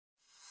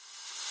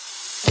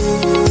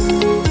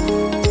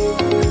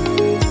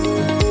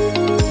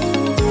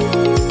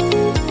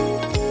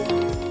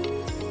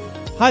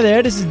Hi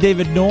there, this is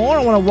David Noor.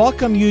 I want to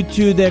welcome you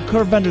to the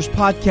Curvebenders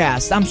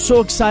podcast. I'm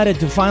so excited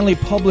to finally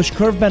publish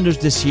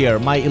Curvebenders this year,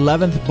 my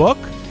 11th book,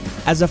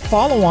 as a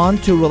follow-on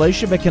to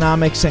Relationship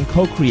Economics and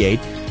Co-Create.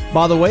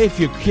 By the way,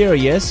 if you're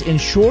curious, in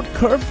short,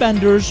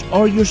 Curvebenders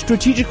are your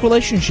strategic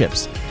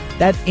relationships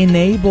that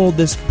enable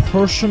this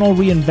personal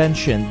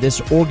reinvention,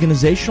 this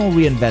organizational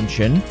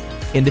reinvention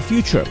in the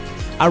future.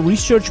 Our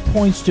research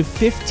points to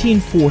 15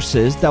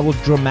 forces that will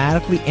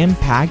dramatically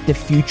impact the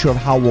future of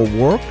how we'll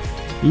work,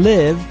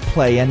 live,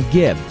 play, and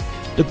give.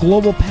 The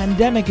global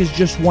pandemic is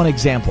just one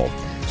example.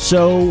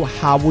 So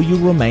how will you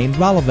remain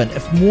relevant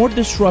if more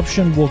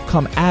disruption will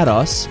come at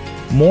us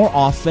more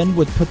often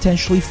with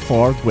potentially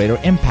far greater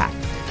impact?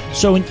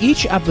 So in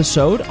each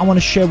episode, I want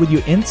to share with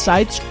you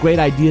insights, great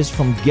ideas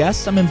from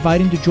guests I'm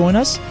inviting to join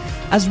us,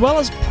 as well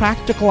as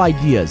practical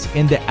ideas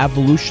in the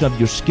evolution of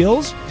your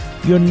skills,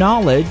 your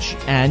knowledge,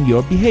 and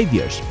your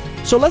behaviors.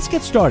 So let's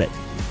get started.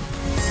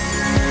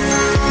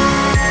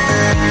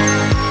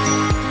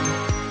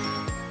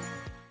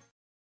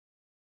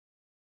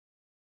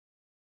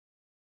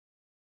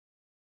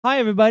 Hi,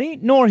 everybody.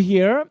 Noor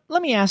here.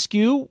 Let me ask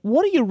you,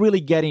 what are you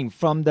really getting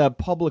from the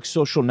public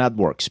social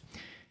networks?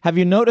 Have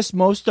you noticed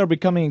most are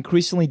becoming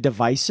increasingly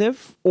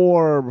divisive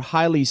or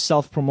highly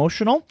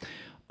self-promotional?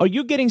 Are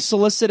you getting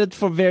solicited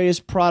for various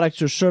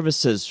products or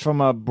services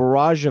from a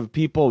barrage of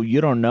people you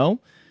don't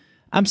know?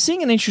 I'm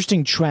seeing an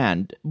interesting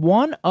trend,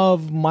 one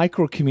of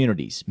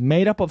micro-communities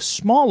made up of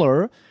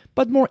smaller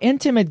but more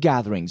intimate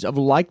gatherings of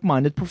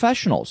like-minded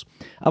professionals.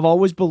 I've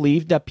always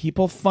believed that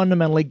people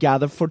fundamentally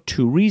gather for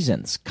two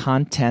reasons,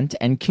 content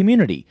and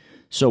community.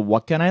 So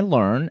what can I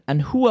learn,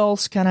 and who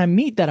else can I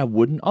meet that I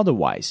wouldn't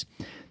otherwise?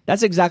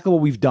 That's exactly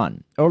what we've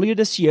done. Earlier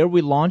this year,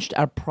 we launched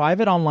our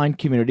private online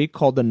community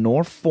called the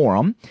Noor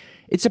Forum.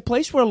 It's a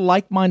place where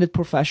like-minded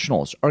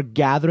professionals are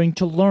gathering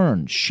to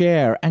learn,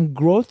 share, and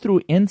grow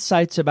through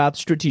insights about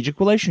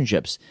strategic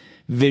relationships,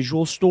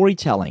 visual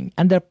storytelling,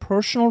 and their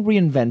personal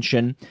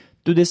reinvention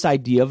through this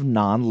idea of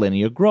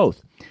non-linear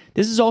growth.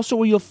 This is also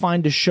where you'll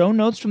find the show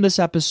notes from this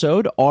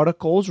episode,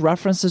 articles,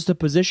 references to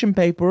position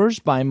papers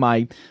by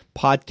my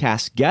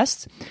podcast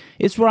guests.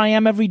 It's where I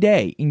am every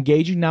day,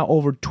 engaging now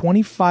over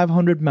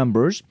 2,500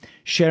 members,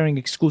 sharing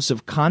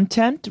exclusive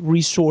content,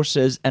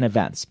 resources, and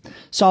events.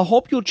 So I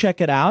hope you'll check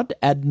it out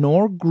at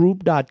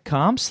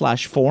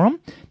nourgroup.com/forum.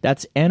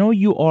 That's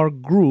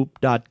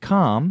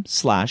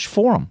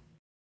nourgroup.com/forum.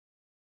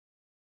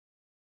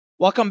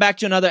 Welcome back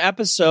to another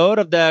episode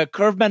of the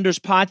Curvebenders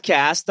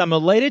podcast. I'm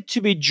elated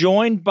to be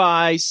joined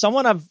by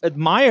someone I've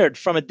admired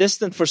from a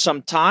distance for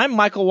some time.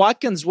 Michael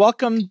Watkins,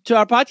 welcome to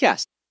our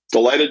podcast.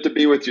 Delighted to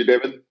be with you,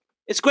 David.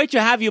 It's great to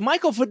have you.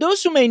 Michael, for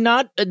those who may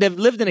not, they've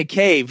lived in a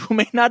cave, who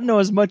may not know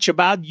as much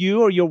about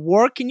you or your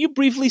work, can you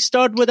briefly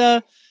start with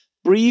a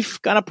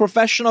brief kind of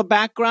professional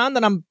background?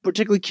 And I'm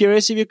particularly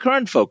curious of your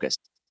current focus.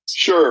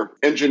 Sure.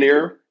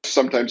 Engineer,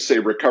 sometimes say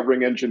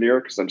recovering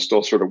engineer because I'm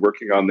still sort of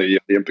working on the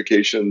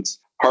implications.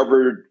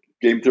 Harvard,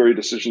 game theory,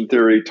 decision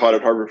theory, taught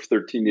at Harvard for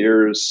 13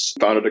 years,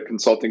 founded a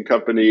consulting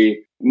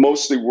company,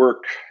 mostly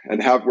work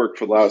and have worked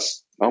for the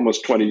last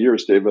almost 20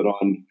 years, David,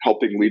 on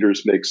helping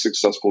leaders make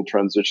successful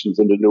transitions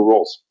into new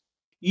roles.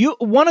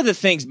 One of the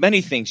things,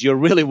 many things you're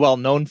really well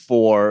known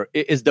for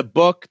is the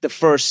book, The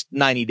First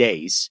 90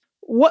 Days.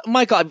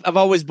 Michael, I've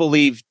always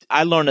believed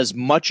I learn as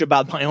much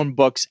about my own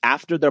books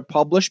after they're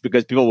published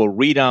because people will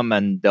read them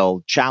and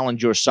they'll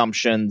challenge your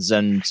assumptions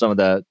and some of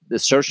the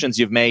assertions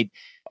you've made.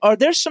 Are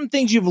there some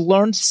things you've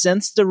learned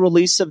since the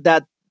release of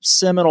that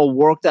seminal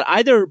work that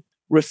either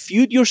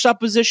refute your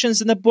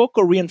suppositions in the book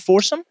or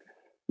reinforce them?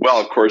 Well,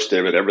 of course,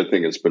 David,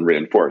 everything has been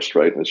reinforced,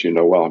 right? As you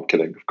know well, I'm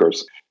kidding, of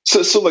course.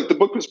 So look, the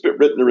book was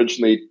written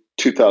originally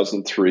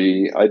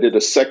 2003. I did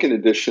a second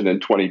edition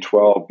in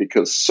 2012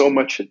 because so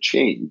much had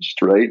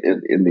changed, right,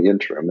 in the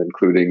interim,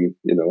 including,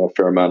 a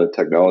fair amount of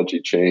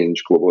technology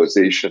change,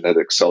 globalization had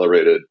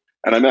accelerated.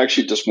 And I'm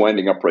actually just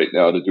winding up right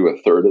now to do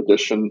a third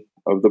edition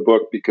of the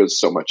book because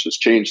so much has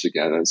changed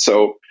again. And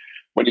so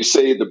when you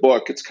say the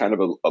book, it's kind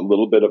of a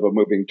little bit of a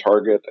moving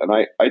target. And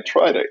I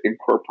try to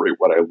incorporate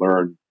what I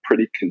learned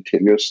pretty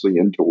continuously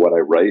into what I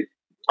write.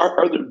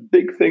 Are there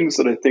big things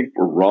that I think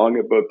were wrong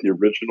about the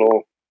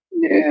original?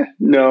 Yeah,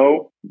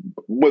 no.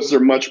 Was there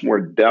much more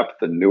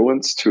depth and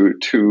nuance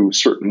to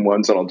certain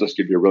ones? And I'll just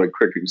give you a really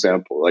quick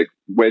example, like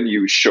when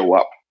you show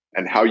up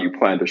and how you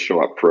plan to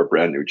show up for a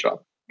brand new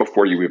job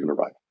before you even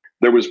arrive.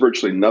 There was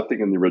virtually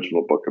nothing in the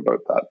original book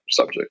about that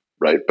subject,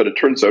 right? But it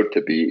turns out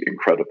to be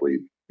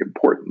incredibly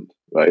important,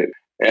 right?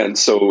 And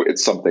so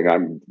it's something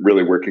I'm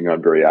really working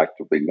on very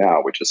actively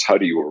now, which is how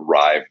do you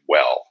arrive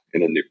well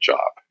in a new job?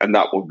 And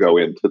that will go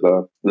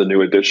into the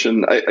new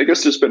edition. I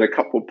guess there's been a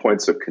couple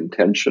points of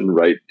contention,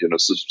 right?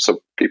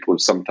 So people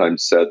have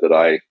sometimes said that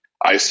I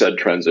said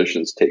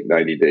transitions take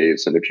 90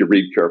 days. And if you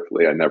read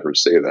carefully, I never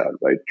say that,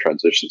 right?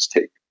 Transitions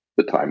take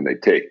the time they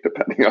take,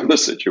 depending on the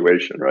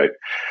situation, right?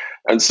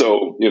 And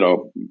so,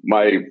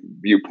 my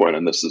viewpoint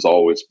on this has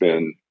always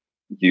been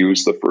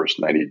use the first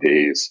 90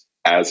 days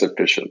as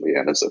efficiently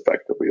and as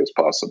effectively as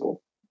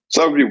possible.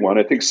 So that would be one.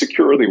 I think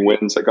secure early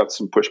wins. I got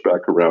some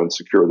pushback around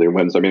secure early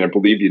wins. I mean, I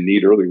believe you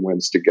need early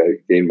wins to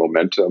gain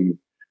momentum.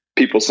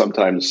 People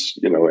sometimes,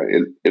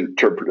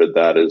 interpreted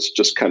that as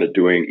just kind of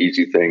doing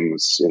easy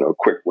things,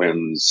 quick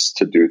wins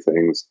to do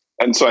things.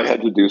 And so I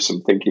had to do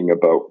some thinking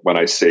about when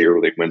I say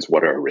early wins,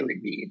 what do I really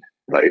mean,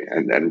 right?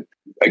 And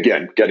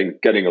again,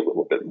 getting a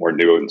little bit more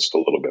nuanced, a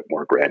little bit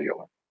more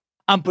granular.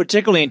 I'm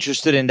particularly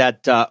interested in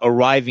that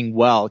arriving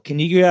well. Can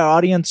you give our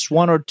audience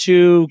one or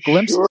two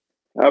glimpses? Sure.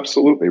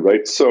 Absolutely,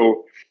 right?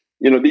 So,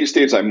 these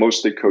days I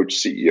mostly coach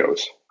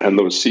CEOs, and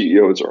those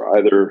CEOs are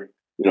either,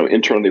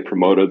 internally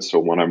promoted. So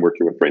one I'm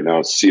working with right now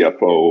is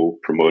CFO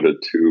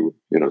promoted to,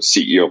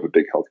 CEO of a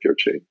big healthcare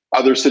chain.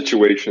 Other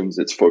situations,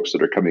 it's folks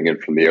that are coming in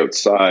from the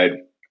outside.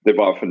 They've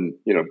often,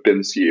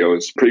 been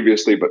CEOs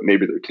previously, but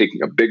maybe they're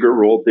taking a bigger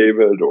role,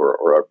 David,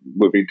 or are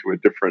moving to a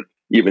different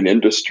even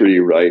industry,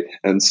 right?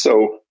 And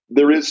so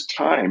there is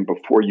time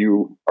before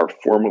you are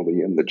formally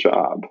in the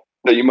job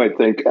that you might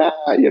think,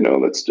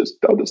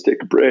 I'll just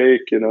take a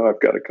break.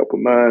 I've got a couple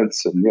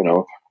months and,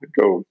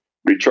 go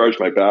recharge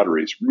my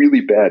batteries.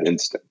 Really bad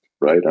instinct,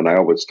 right? And I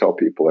always tell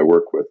people I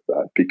work with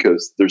that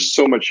because there's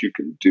so much you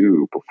can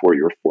do before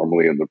you're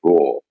formally in the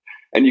role.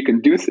 And you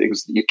can do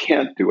things that you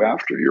can't do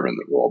after you're in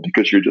the role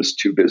because you're just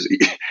too busy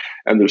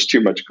and there's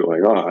too much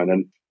going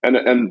on.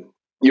 And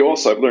you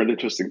also, I've learned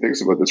interesting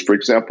things about this. For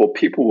example,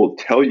 people will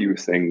tell you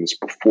things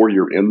before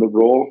you're in the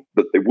role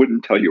that they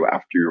wouldn't tell you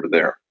after you're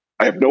there.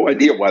 I have no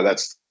idea why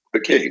that's the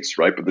case,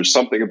 right? But there's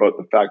something about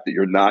the fact that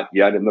you're not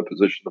yet in the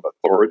position of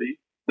authority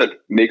that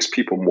makes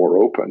people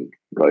more open,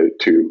 right,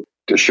 to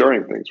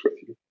sharing things with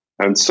you.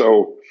 And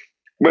so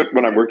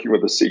when I'm working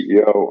with a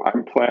CEO,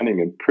 I'm planning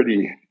in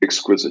pretty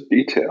exquisite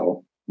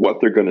detail what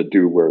they're going to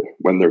do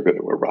when they're going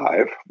to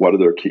arrive, what are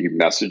their key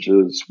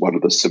messages, what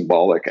are the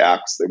symbolic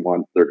acts they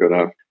want they're going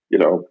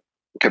to,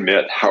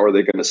 commit, how are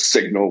they going to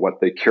signal what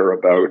they care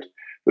about.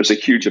 There's a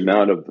huge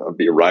amount of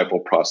the arrival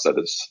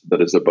process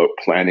that is about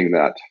planning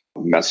that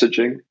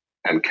messaging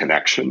and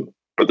connection.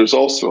 But there's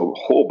also a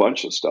whole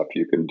bunch of stuff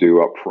you can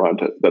do up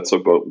front that's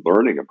about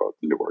learning about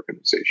the new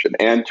organization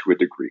and to a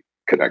degree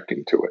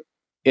connecting to it.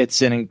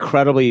 It's an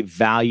incredibly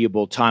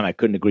valuable time. I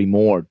couldn't agree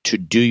more to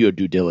do your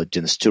due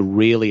diligence, to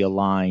really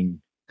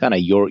align kind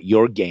of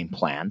your game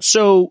plan.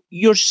 So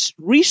your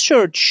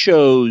research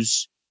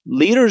shows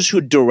leaders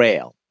who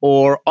derail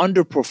or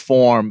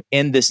underperform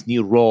in this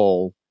new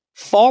role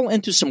fall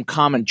into some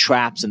common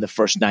traps in the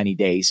first 90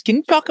 days. Can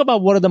you talk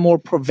about what are the more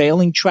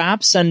prevailing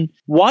traps and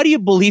why do you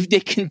believe they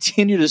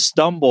continue to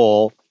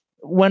stumble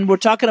when we're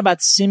talking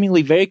about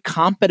seemingly very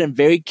competent,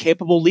 very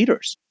capable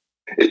leaders?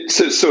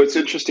 So it's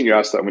interesting you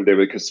asked that one,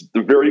 David, because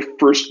the very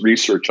first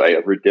research I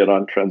ever did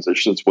on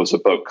transitions was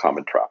about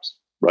common traps,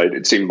 right?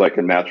 It seemed like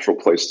a natural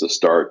place to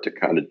start to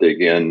kind of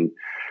dig in.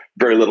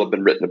 Very little had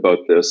been written about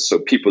this, so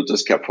people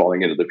just kept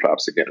falling into the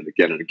traps again and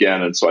again and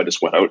again. And so I just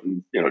went out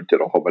and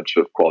did a whole bunch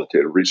of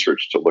qualitative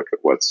research to look at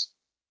what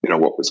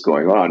was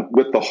going on,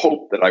 with the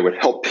hope that I would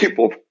help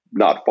people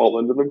not fall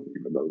into them,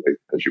 even though they,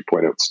 as you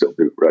point out, still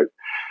do. Right.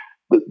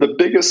 The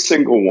biggest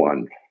single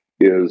one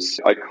is,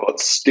 I call it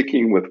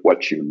sticking with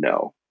what you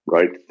know.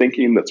 Right,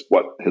 thinking that's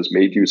what has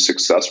made you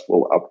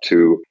successful up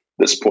to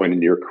this point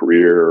in your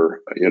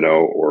career,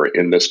 or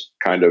in this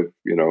kind of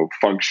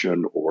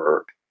function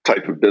or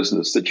type of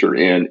business that you're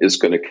in is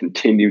going to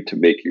continue to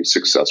make you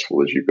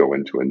successful as you go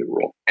into a new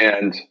role.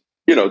 And,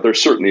 there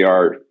certainly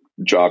are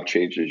job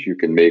changes you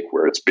can make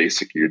where it's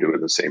basically you're doing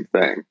the same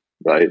thing,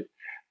 right?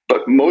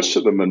 But most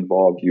of them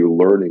involve you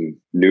learning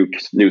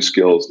new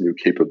skills, new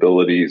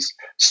capabilities,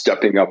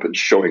 stepping up and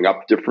showing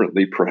up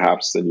differently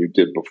perhaps than you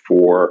did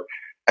before,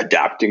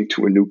 adapting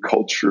to a new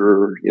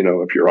culture,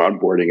 if you're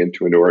onboarding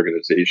into a new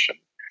organization.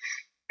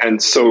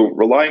 And so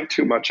relying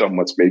too much on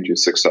what's made you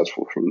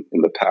successful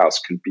in the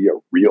past can be a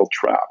real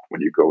trap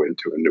when you go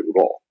into a new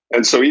role.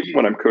 And so even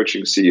when I'm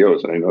coaching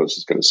CEOs, and I know this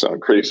is going to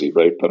sound crazy,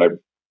 right? But I'm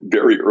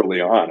very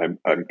early on,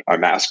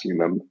 I'm asking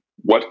them,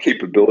 what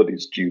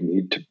capabilities do you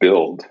need to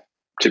build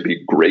to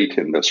be great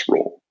in this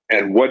role?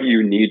 And what do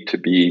you need to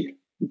be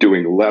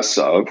doing less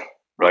of,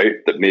 right?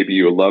 That maybe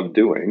you love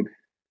doing.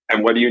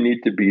 And what do you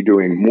need to be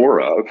doing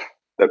more of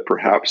that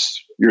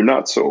perhaps you're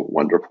not so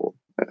wonderful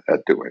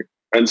at doing?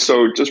 And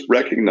so just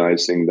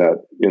recognizing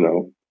that,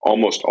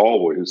 almost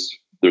always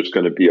there's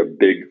going to be a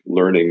big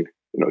learning,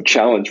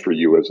 challenge for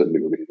you as a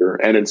new leader.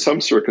 And in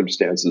some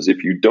circumstances,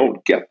 if you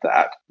don't get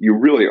that, you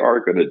really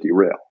are going to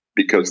derail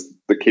because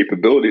the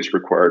capabilities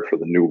required for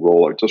the new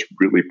role are just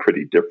really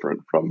pretty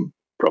different from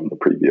the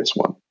previous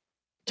one.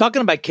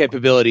 Talking about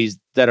capabilities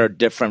that are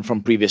different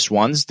from previous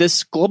ones,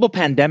 this global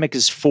pandemic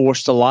has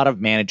forced a lot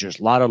of managers,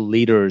 a lot of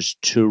leaders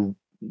to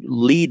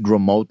lead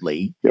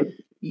remotely. Yep.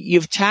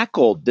 You've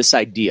tackled this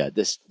idea,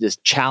 this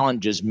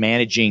challenges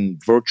managing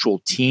virtual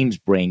teams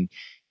bring.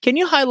 Can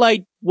you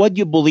highlight what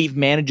you believe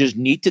managers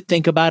need to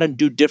think about and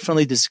do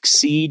differently to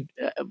succeed?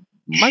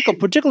 Michael,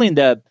 particularly in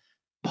the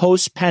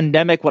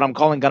post-pandemic, what I'm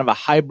calling kind of a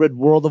hybrid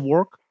world of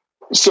work?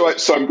 So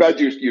I'm glad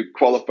you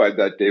qualified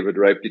that, David,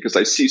 right? Because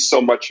I see so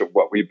much of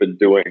what we've been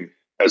doing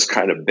as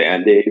kind of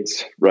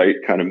band-aids, right?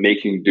 Kind of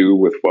making do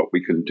with what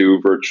we can do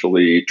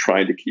virtually,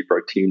 trying to keep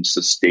our team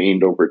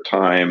sustained over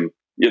time,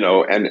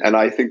 and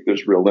I think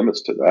there's real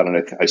limits to that. And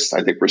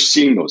I think we're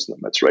seeing those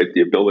limits, right?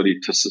 The ability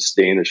to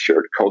sustain a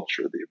shared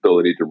culture, the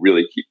ability to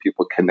really keep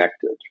people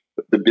connected,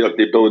 the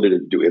ability to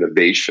do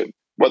innovation.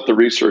 What the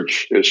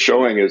research is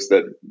showing is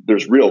that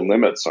there's real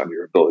limits on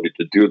your ability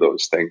to do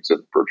those things in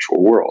the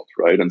virtual world,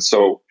 right? And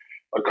so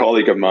a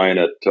colleague of mine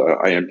at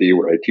IMD,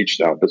 where I teach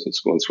now, business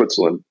school in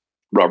Switzerland,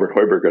 Robert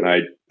Heuberg, and I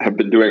have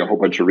been doing a whole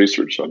bunch of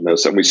research on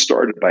this. And we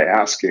started by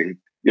asking,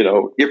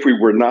 if we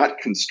were not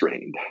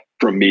constrained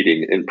from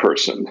meeting in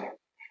person,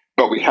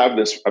 but we have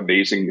this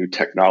amazing new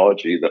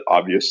technology that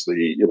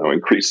obviously,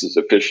 increases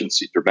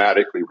efficiency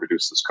dramatically,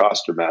 reduces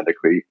cost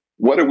dramatically,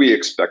 what do we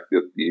expect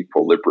that the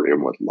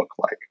equilibrium would look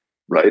like,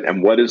 right?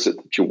 And what is it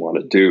that you want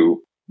to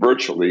do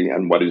virtually,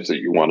 and what is it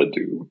you want to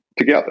do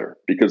together?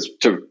 Because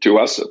to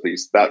us, at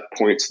least, that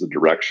points the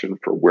direction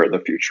for where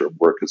the future of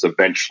work is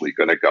eventually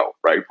going to go,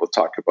 right? We'll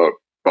talk about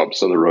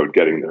bumps on the road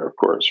getting there, of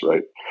course,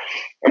 right?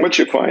 And what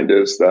you find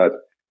is that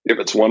if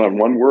it's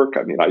one-on-one work,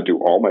 I do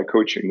all my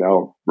coaching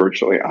now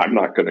virtually. I'm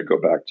not going to go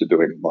back to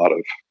doing a lot of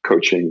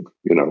coaching,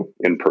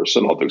 in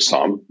person. I'll do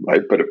some,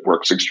 right? But it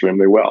works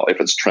extremely well. If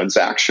it's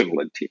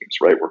transactional in teams,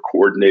 right? We're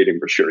coordinating,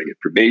 we're sharing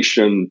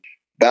information.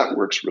 That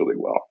works really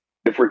well.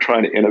 If we're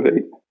trying to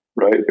innovate,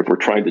 right? If we're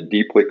trying to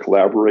deeply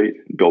collaborate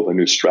and build a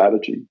new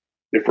strategy,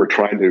 if we're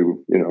trying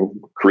to,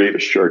 create a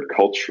shared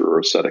culture or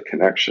a set of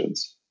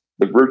connections,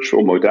 the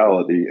virtual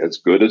modality,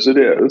 as good as it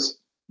is,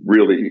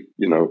 really,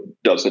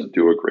 doesn't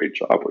do a great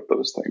job with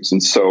those things.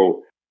 And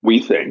so we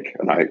think,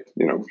 and I,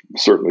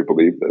 certainly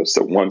believe this,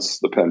 that once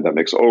the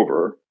pandemic's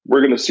over,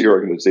 we're going to see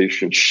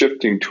organizations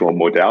shifting to a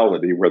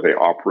modality where they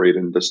operate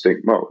in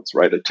distinct modes,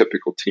 right? A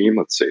typical team,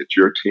 let's say it's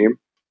your team,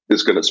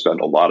 is going to spend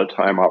a lot of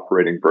time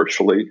operating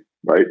virtually,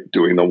 right?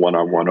 Doing the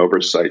one-on-one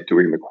oversight,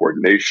 doing the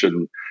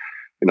coordination,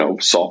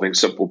 solving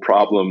simple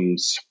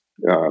problems,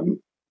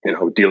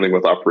 dealing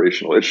with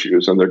operational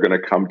issues, and they're going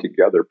to come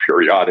together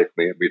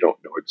periodically, and we don't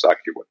know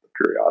exactly what the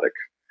periodic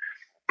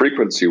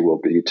frequency will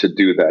be to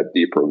do that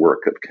deeper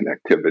work of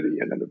connectivity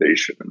and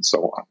innovation and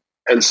so on.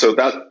 And so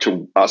that,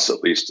 to us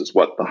at least, is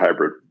what the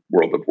hybrid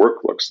world of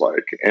work looks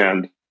like.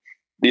 And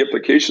the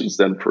implications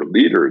then for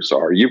leaders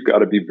are you've got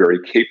to be very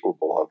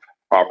capable of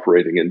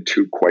operating in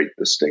two quite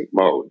distinct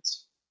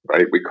modes,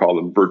 right? We call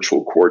them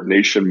virtual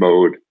coordination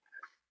mode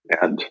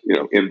and,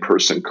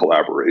 in-person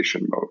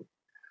collaboration mode.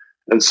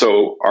 And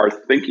so our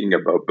thinking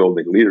about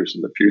building leaders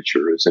in the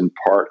future is in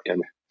part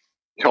in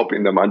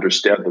helping them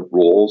understand the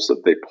roles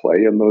that they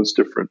play in those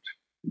different,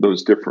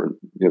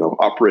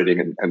 operating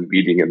and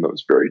leading in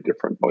those very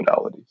different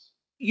modalities.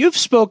 You've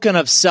spoken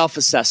of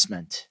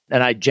self-assessment,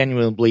 and I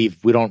genuinely believe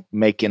we don't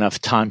make enough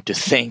time to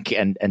think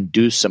and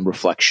do some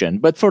reflection.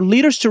 But for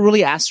leaders to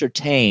really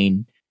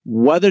ascertain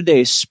whether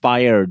they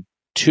aspire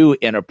to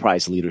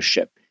enterprise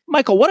leadership,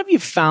 Michael, what have you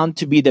found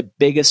to be the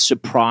biggest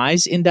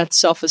surprise in that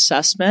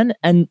self-assessment?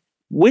 And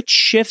which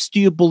shifts do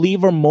you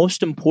believe are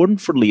most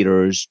important for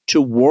leaders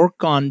to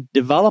work on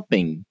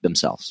developing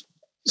themselves?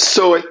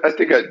 So I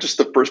think just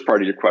the first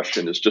part of your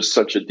question is just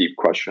such a deep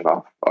question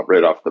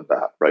right off the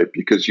bat, right?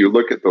 Because you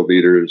look at the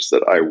leaders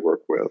that I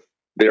work with,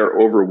 they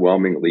are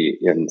overwhelmingly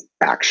in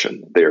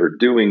action. They are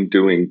doing,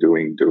 and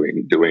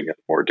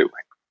more doing,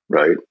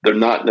 right? They're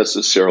not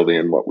necessarily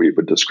in what we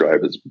would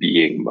describe as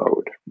being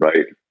mode,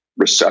 right?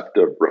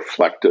 Receptive,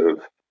 reflective,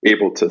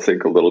 able to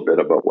think a little bit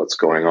about what's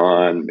going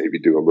on, maybe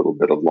do a little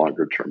bit of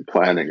longer term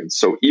planning. And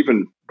so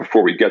even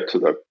before we get to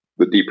the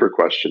deeper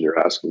question you're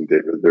asking,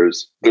 David,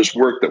 there's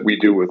work that we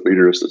do with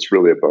leaders that's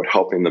really about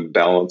helping them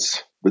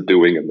balance the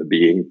doing and the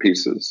being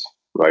pieces,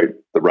 right?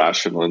 The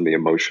rational and the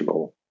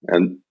emotional.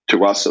 And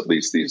to us, at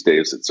least these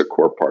days, it's a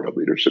core part of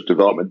leadership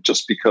development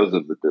just because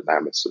of the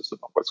dynamicism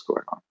of what's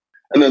going on.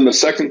 And then the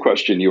second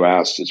question you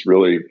asked is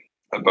really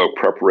about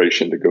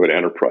preparation to go to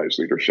enterprise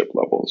leadership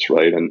levels,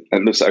 right?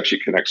 And this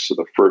actually connects to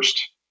the first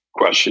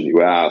question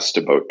you asked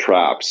about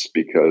traps,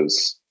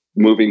 because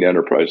moving to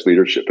enterprise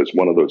leadership is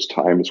one of those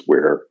times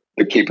where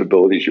the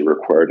capabilities you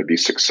require to be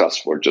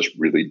successful are just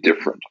really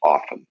different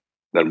often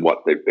than what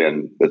they've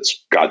been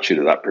that's got you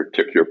to that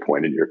particular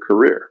point in your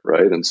career,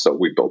 right? And so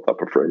we built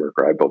up a framework,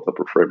 or I built up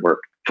a framework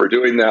for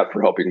doing that,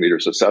 for helping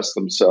leaders assess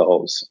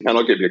themselves. And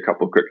I'll give you a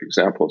couple of quick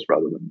examples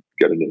rather than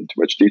getting into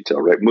too much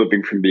detail, right?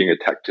 Moving from being a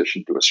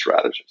tactician to a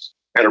strategist.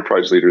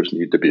 Enterprise leaders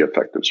need to be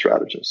effective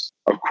strategists.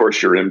 Of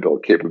course, your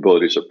inbuilt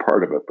capabilities are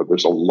part of it, but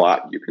there's a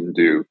lot you can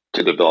do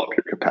to develop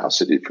your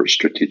capacity for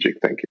strategic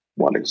thinking.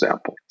 One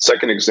example.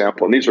 Second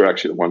example, and these are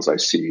actually the ones I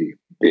see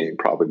being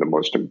probably the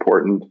most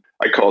important.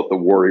 I call it the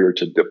warrior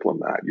to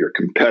diplomat. You're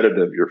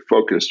competitive, you're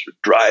focused, you're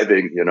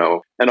driving, and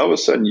all of a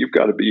sudden you've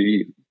got to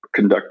be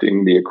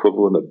conducting the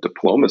equivalent of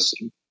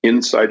diplomacy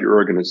inside your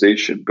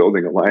organization,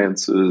 building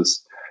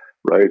alliances,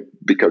 right?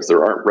 Because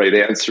there aren't right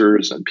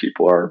answers and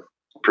people are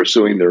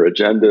pursuing their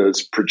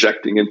agendas,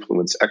 projecting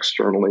influence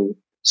externally.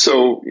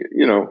 So,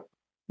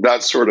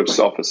 that sort of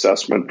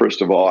self-assessment,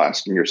 first of all,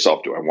 asking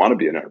yourself, do I want to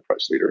be an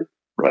enterprise leader?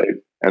 right?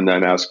 And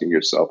then asking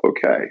yourself,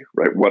 okay,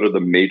 right, what are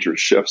the major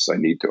shifts I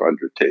need to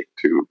undertake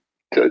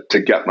to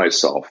get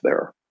myself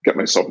there, get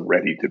myself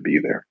ready to be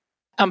there?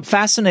 I'm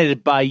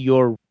fascinated by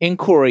your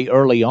inquiry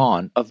early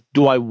on of,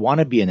 do I want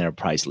to be an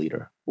enterprise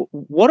leader?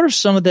 What are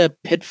some of the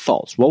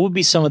pitfalls? What would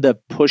be some of the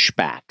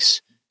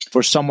pushbacks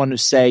for someone to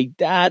say,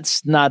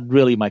 that's not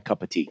really my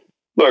cup of tea?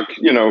 Look,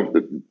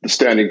 the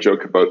standing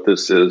joke about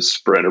this is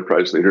for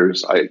enterprise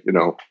leaders,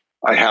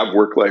 I have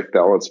work-life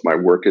balance. My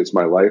work is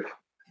my life.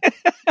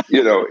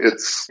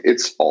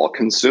 It's all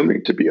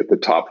consuming to be at the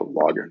top of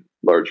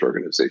large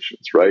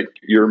organizations, right?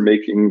 You're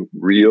making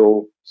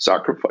real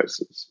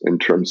sacrifices in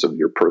terms of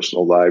your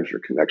personal lives,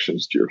 your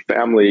connections to your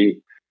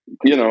family,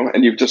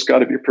 and you've just got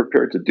to be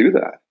prepared to do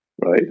that,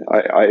 right?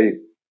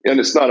 And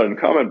it's not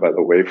uncommon, by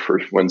the way, for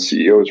when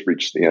CEOs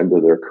reach the end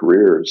of their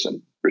careers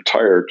and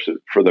retire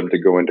for them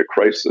to go into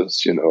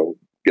crisis,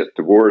 get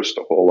divorced,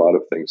 a whole lot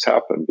of things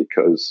happen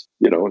because,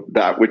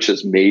 that which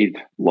has made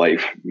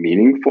life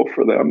meaningful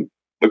for them,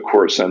 the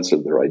core sense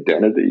of their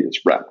identity is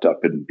wrapped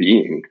up in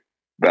being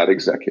that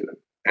executive.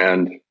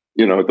 And,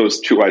 those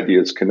two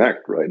ideas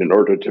connect, right? In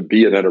order to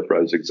be an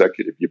enterprise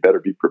executive, you better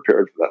be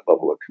prepared for that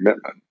level of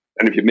commitment.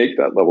 And if you make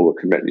that level of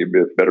commitment,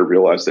 you better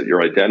realize that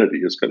your identity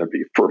is going to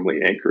be firmly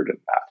anchored in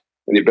that.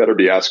 And you better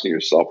be asking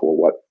yourself,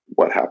 well,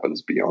 what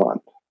happens beyond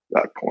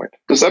that point?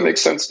 Does that make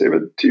sense,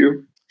 David, to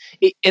you?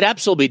 It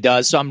absolutely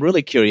does. So I'm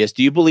really curious.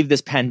 Do you believe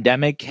this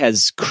pandemic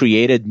has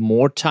created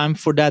more time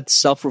for that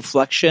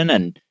self-reflection?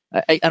 And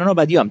I don't know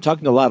about you. I'm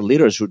talking to a lot of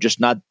leaders who are just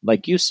not,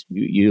 like you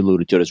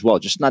alluded to it as well,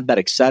 just not that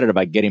excited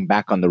about getting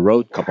back on the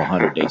road a couple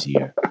hundred days a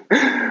year.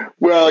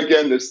 Well,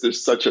 again,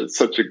 there's such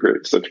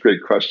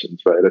great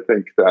questions, right? I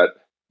think that,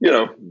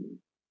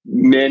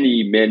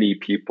 many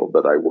people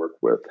that I work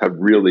with have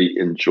really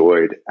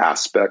enjoyed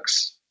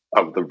aspects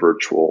of the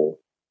virtual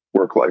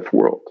work-life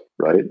world,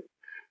 right?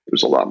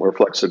 There's a lot more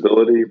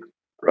flexibility,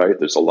 right?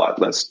 There's a lot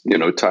less,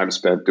 time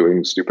spent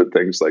doing stupid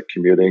things like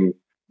commuting.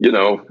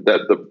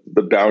 That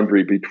the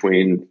boundary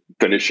between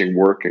finishing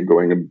work and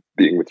going and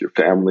being with your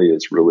family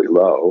is really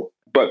low.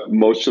 But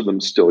most of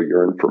them still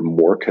yearn for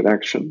more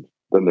connection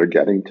than they're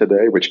getting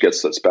today, which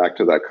gets us back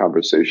to that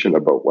conversation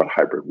about what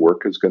hybrid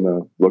work is going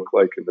to look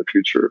like in the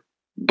future.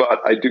 But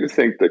I do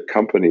think that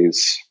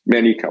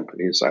many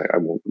companies, I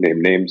won't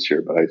name names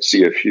here, but I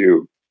see a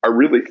few, are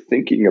really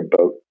thinking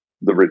about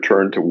the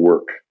return to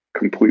work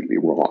completely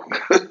wrong.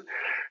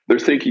 They're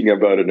thinking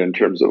about it in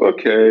terms of,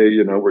 okay,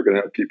 we're going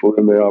to have people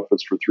in the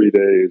office for 3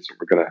 days, and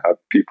we're going to have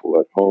people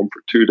at home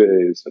for 2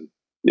 days. And,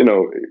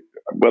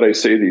 what I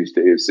say these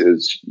days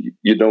is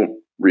you don't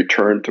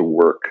return to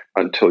work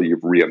until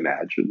you've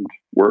reimagined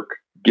work,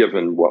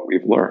 given what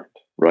we've learned,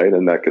 right?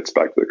 And that gets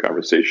back to the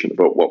conversation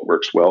about what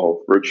works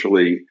well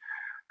virtually.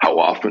 How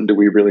often do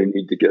we really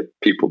need to get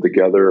people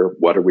together?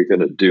 What are we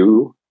going to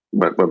do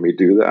when we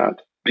do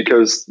that?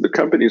 Because the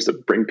companies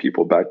that bring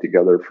people back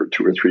together for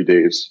 2 or 3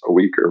 days a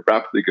week are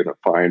rapidly going to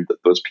find that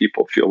those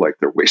people feel like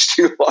they're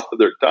wasting a lot of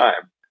their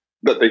time,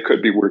 that they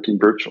could be working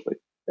virtually.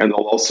 And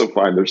they'll also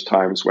find there's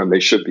times when they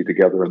should be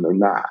together and they're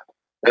not.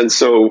 And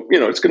so,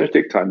 it's going to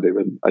take time,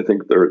 David. I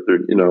think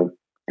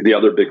the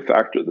other big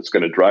factor that's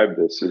going to drive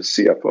this is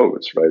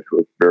CFOs, right? Who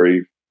have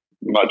very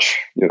much,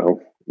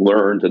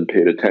 learned and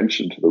paid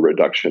attention to the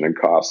reduction in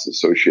costs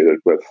associated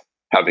with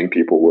having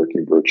people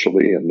working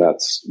virtually, and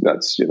that's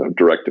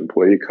direct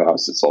employee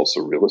costs. It's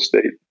also real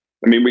estate.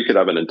 I mean, we could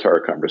have an entire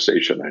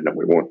conversation, I know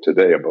we won't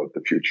today, about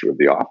the future of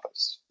the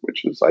office,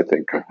 which is, I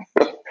think,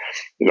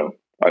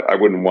 I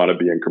wouldn't want to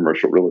be in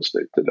commercial real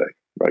estate today,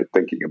 right?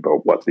 Thinking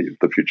about what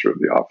the future of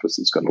the office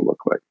is going to look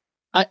like.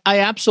 I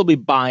absolutely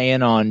buy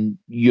in on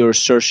your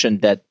assertion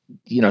that,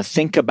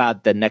 think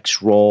about the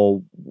next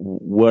role.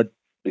 What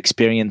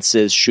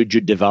experiences should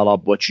you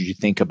develop? What should you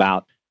think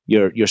about?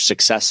 Your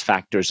success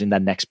factors in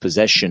that next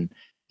position.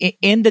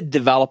 In the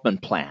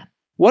development plan,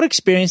 what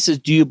experiences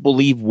do you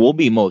believe will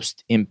be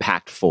most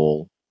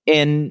impactful?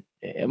 And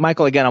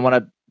Michael, again, I want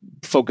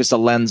to focus a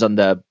lens on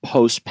the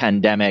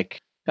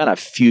post-pandemic kind of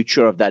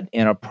future of that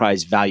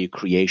enterprise value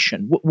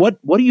creation. What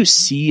do you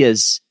see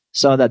as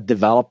some of that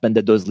development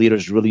that those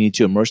leaders really need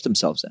to immerse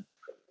themselves in?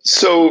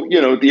 So,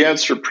 the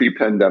answer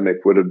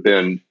pre-pandemic would have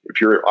been,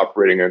 if you're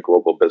operating a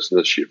global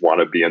business, you'd want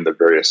to be in the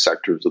various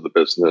sectors of the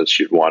business.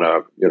 You'd want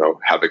to,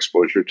 have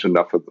exposure to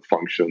enough of the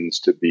functions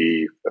to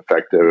be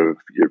effective.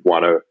 You'd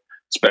want to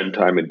spend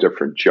time in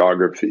different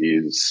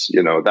geographies.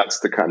 That's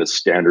the kind of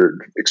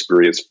standard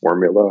experience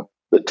formula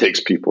that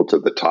takes people to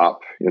the top,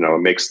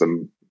 makes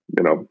them,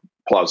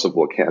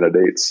 plausible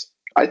candidates.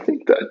 I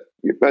think that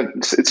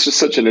it's just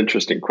such an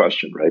interesting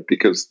question, right?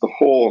 Because the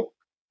whole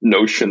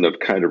notion of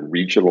kind of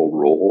regional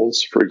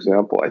roles, for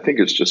example, I think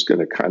is just going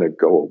to kind of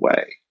go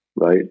away,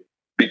 right?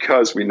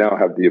 Because we now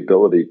have the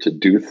ability to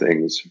do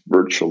things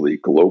virtually,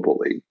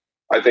 globally.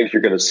 I think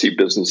you're going to see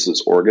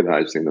businesses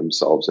organizing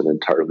themselves in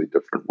entirely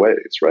different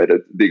ways, right?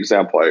 The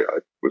example, I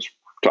was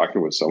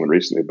talking with someone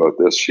recently about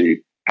this.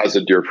 She has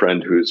a dear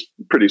friend who's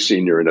pretty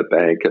senior in a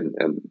bank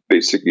and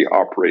basically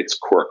operates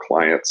core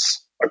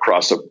clients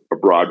across a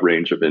broad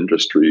range of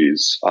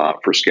industries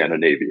for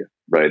Scandinavia,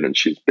 right? And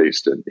she's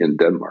based in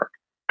Denmark.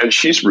 And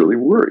she's really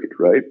worried,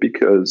 right?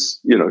 Because,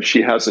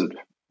 she hasn't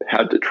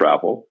had to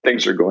travel.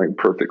 Things are going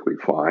perfectly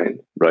fine,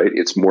 right?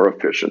 It's more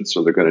efficient,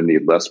 so they're going to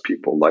need less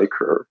people like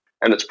her.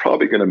 And it's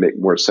probably going to make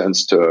more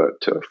sense to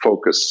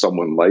focus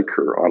someone like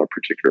her on a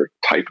particular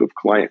type of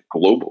client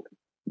globally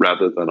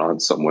rather than on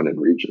someone in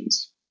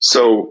regions.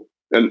 So,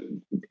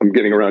 and I'm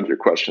getting around to your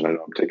question. I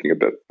know I'm taking a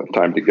bit of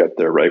time to get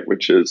there, right?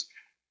 Which is,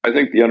 I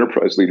think the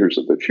enterprise leaders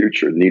of the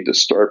future need to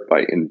start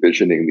by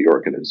envisioning the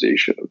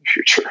organization of the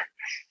future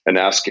and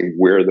asking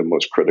where the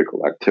most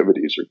critical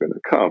activities are going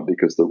to come,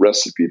 because the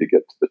recipe to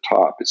get to the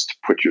top is to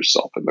put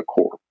yourself in the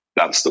core.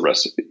 That's the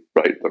recipe,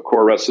 right? The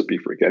core recipe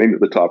for getting to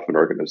the top of an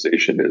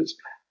organization is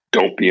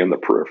don't be in the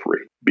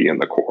periphery, be in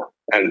the core.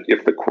 And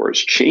if the core is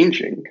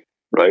changing,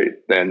 right,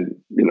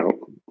 then,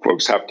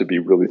 folks have to be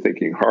really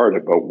thinking hard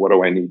about what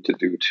do I need to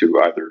do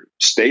to either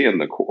stay in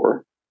the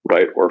core,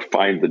 right, or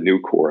find the new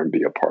core and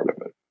be a part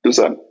of it.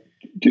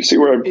 Do you see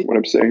what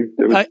I'm saying,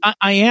 David?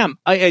 I am.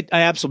 I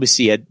absolutely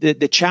see it.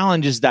 The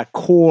challenge is that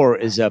core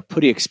is a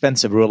pretty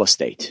expensive real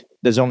estate.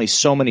 There's only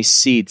so many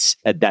seats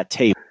at that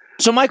table.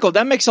 So, Michael,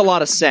 that makes a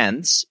lot of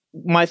sense.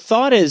 My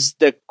thought is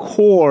the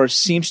core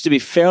seems to be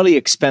fairly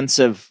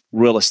expensive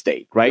real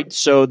estate, right?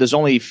 So there's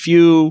only a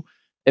few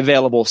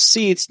available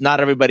seats. Not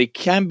everybody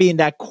can be in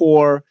that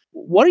core.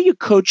 What are you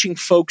coaching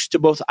folks to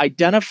both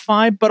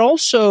identify, but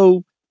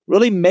also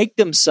really make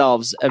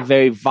themselves a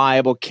very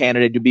viable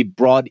candidate to be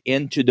brought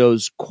into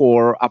those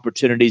core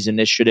opportunities,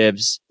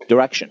 initiatives,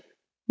 direction?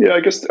 Yeah, I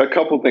guess a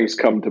couple of things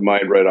come to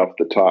mind right off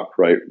the top,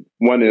 right?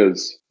 One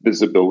is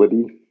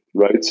visibility,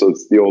 right? So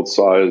it's the old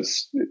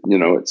size,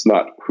 it's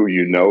not who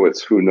you know,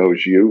 it's who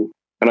knows you.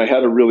 And I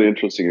had a really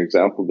interesting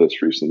example of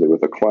this recently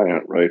with a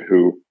client, right,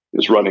 who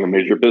is running a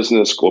major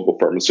business, global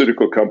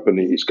pharmaceutical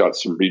company. He's got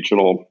some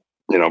regional,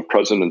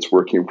 presidents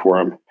working for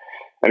him.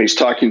 And he's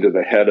talking to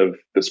the head of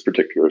this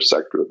particular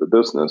sector of the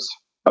business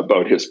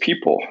about his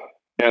people.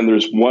 And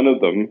there's one of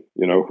them,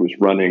 who's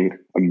running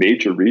a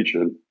major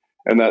region.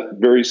 And that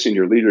very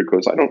senior leader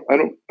goes, I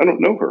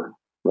don't know her,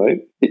 right?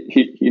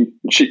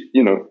 She,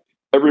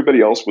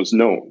 everybody else was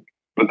known.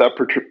 But that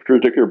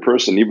particular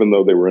person, even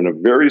though they were in a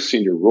very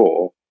senior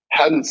role,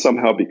 hadn't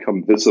somehow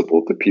become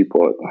visible to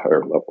people at the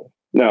higher level.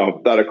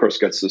 Now, that, of course,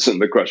 gets us in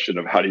the question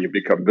of how do you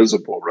become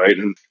visible, right?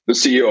 And the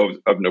CEO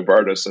of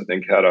Novartis, I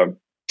think, had a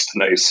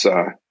nice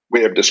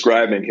way of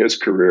describing his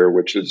career,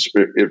 which is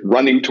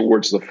running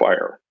towards the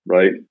fire,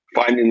 right?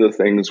 Finding the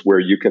things where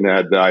you can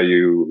add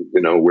value,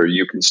 where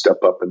you can step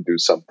up and do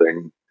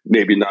something,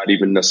 maybe not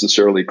even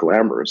necessarily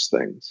glamorous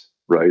things,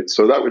 right?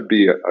 So that would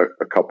be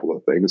a couple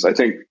of things. I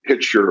think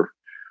hitch your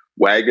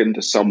wagon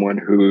to someone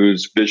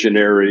who's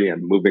visionary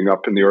and moving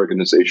up in the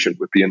organization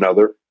would be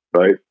another,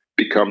 right?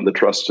 Become the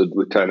trusted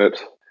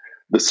lieutenant.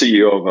 The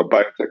CEO of a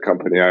biotech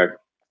company I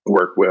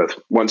work with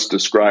once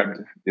described,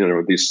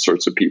 these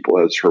sorts of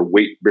people as her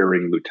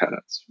weight-bearing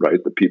lieutenants, right?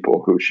 The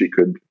people who she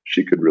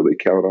could really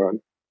count on.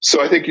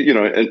 So I think,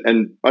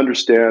 and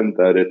understand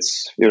that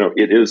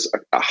it is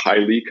a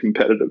highly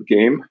competitive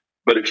game,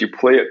 but if you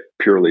play it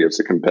purely as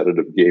a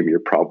competitive game, you're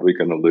probably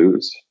going to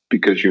lose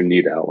because you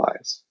need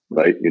allies,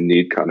 right? You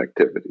need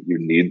connectivity. You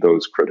need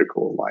those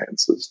critical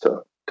alliances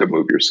to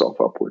move yourself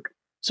upward.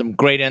 Some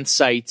great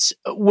insights.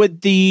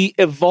 With the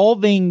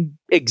evolving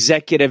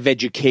executive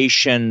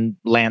education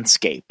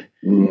landscape,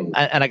 and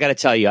I got to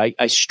tell you,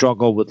 I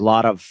struggle with a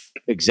lot of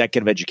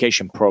executive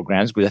education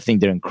programs because I think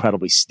they're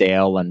incredibly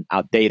stale and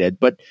outdated.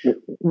 But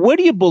where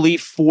do you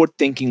believe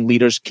forward-thinking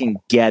leaders can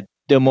get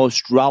the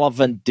most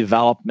relevant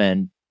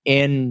development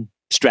in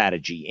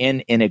strategy,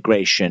 in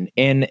integration,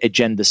 in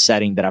agenda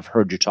setting that I've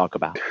heard you talk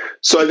about?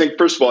 So I think,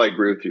 first of all, I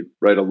agree with you,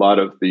 right? A lot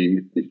of the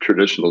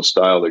traditional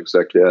style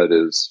exec ed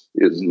is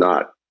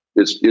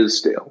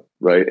stale,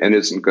 right? And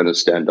isn't going to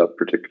stand up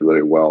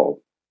particularly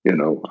well,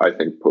 I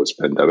think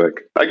post-pandemic.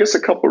 I guess a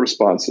couple of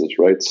responses,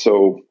 right?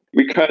 So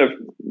me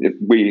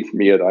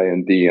at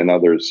IND and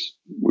others,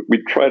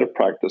 we try to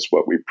practice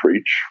what we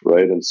preach,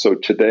 right? And so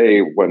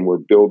today, when we're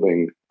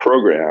building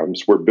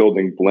programs, we're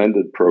building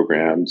blended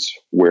programs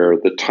where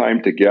the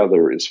time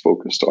together is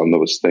focused on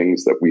those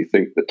things that we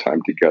think the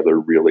time together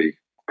really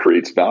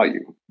creates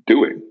value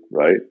doing,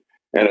 right?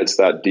 And it's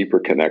that deeper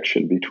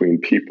connection between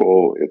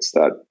people. It's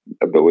that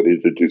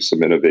ability to do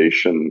some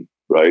innovation,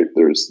 right?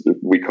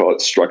 We call it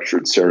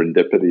structured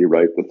serendipity,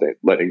 right?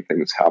 Letting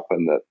things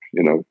happen that,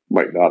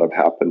 might not have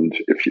happened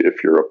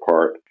if you're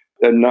apart.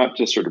 And not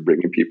just sort of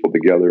bringing people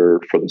together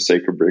for the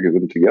sake of bringing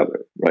them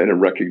together, right? And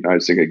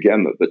recognizing,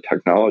 again, that the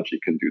technology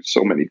can do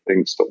so many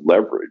things to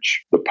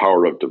leverage the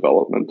power of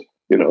development.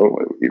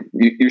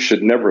 You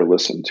should never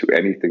listen to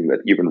anything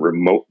that even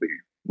remotely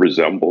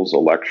resembles a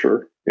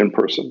lecture in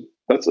person.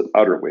 That's an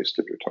utter waste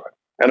of your time.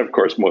 And of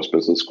course, most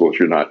business schools,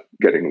 you're not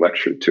getting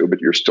lectured to,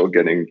 but you're still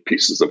getting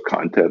pieces of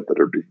content that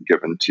are being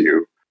given to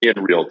you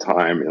in real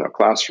time in a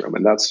classroom.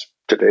 And that's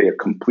today a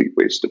complete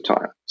waste of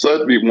time. So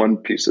that'd be one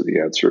piece of the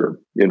answer,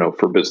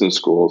 for business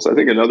schools. I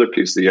think another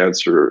piece of the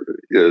answer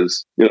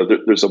is,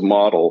 there's a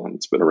model, and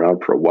it's been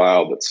around for a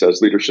while, that says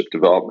leadership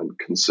development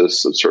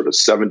consists of sort of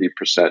 70%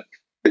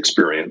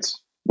 experience,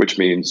 which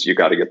means you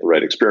got to get the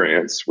right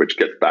experience, which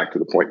gets back to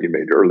the point you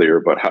made earlier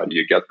about how do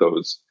you get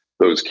those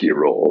key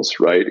roles,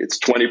 right? It's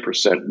 20%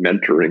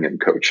 mentoring and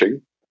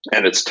coaching,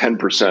 and it's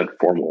 10%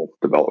 formal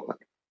development,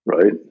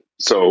 right?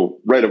 So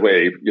right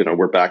away,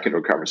 we're back into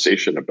a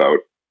conversation about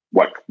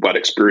what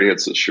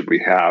experiences should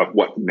we have,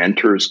 what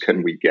mentors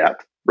can we get,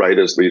 right,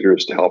 as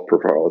leaders to help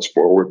propel us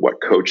forward,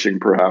 what coaching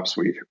perhaps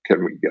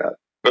can we get.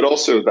 But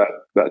also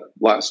that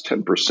last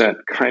 10%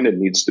 kind of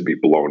needs to be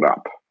blown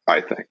up,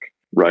 I think,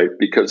 right?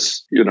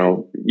 Because,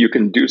 you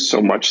can do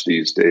so much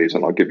these days.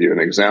 And I'll give you an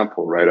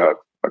example, right?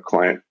 A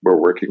client we're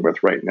working with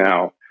right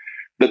now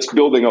that's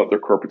building out their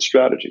corporate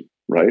strategy,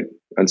 right?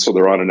 And so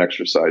they're on an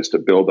exercise to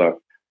build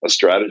a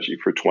strategy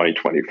for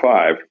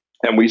 2025.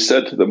 And we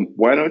said to them,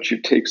 why don't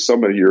you take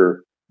some of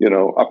your,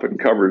 up and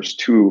covers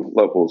 2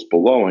 levels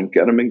below and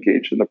get them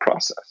engaged in the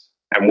process?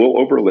 And we'll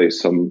overlay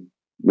some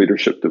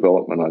leadership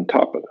development on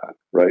top of that,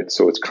 right?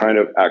 So it's kind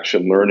of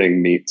action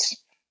learning meets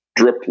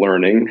drip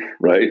learning,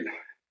 right?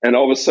 And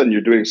all of a sudden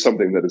you're doing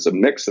something that is a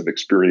mix of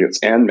experience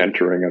and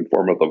mentoring and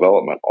formal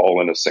development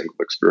all in a single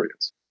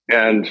experience.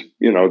 And,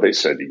 they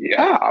said,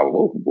 yeah,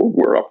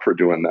 we're up for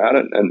doing that.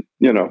 And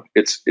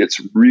it's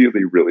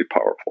really, really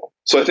powerful.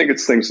 So I think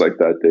it's things like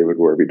that, David,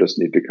 where we just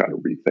need to kind of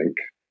rethink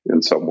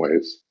in some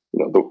ways,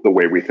 the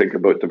way we think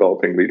about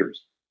developing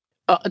leaders.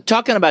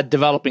 Talking about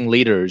developing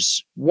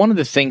leaders, one of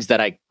the things that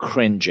I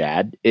cringe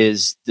at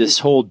is this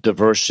whole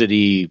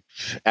diversity,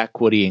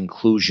 equity,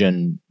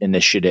 inclusion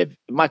initiative.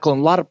 Michael, in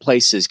a lot of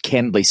places,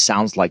 candidly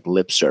sounds like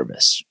lip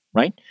service,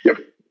 right? Yep.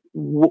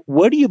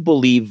 Where do you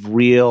believe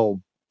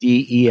real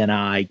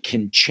DE&I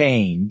can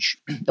change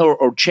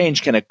or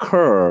change can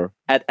occur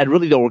at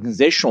really the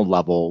organizational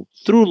level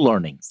through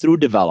learning, through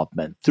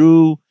development,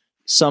 through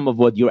some of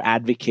what you're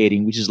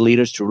advocating, which is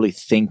leaders to really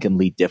think and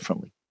lead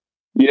differently?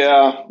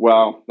 Yeah,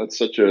 wow, that's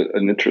such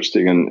an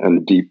interesting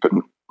and deep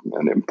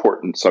and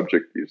important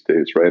subject these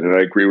days, right? And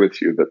I agree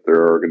with you that there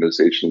are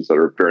organizations that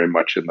are very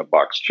much in the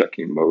box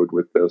checking mode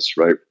with this,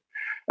 right?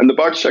 And the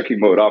box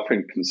checking mode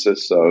often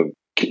consists of,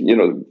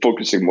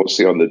 focusing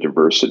mostly on the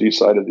diversity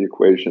side of the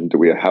equation. Do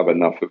we have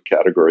enough of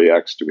category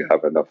X? Do we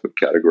have enough of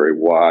category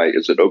Y?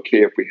 Is it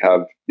okay if we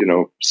have,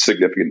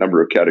 significant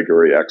number of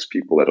category X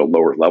people at a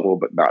lower level,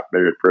 but not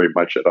very, very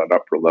much at an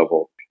upper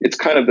level? It's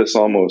kind of this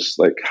almost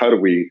like, how do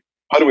we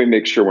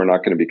make sure we're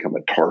not going to become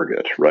a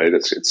target, right?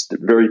 It's a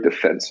very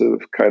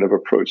defensive kind of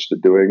approach to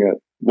doing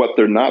it. What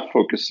they're not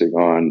focusing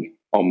on,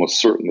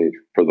 almost certainly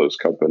for those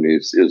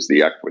companies, is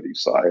the equity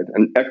side.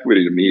 And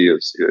equity to me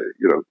is,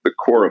 the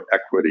core of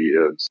equity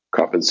is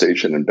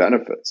compensation and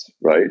benefits,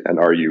 right? And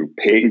are you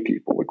paying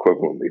people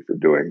equivalently for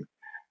doing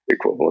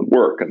equivalent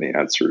work? And the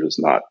answer is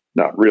not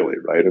really,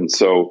 right? And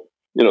so,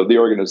 the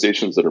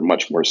organizations that are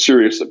much more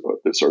serious about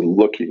this are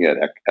looking at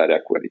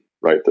equity,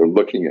 right? They're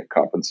looking at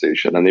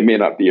compensation, and they may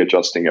not be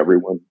adjusting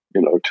everyone,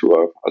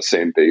 to a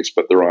same base,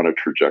 but they're on a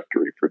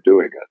trajectory for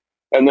doing it.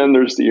 And then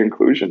there's the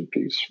inclusion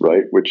piece,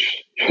 right?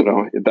 Which,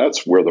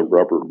 that's where the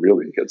rubber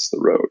really hits the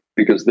road,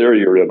 because there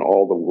you're in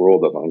all the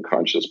world of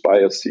unconscious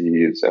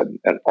biases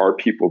and are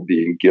people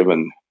being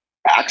given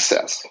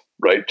access,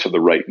 right, to the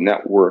right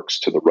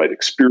networks, to the right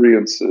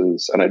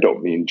experiences. And I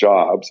don't mean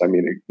jobs. I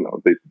mean,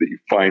 the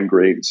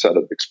fine-grained set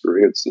of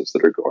experiences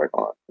that are going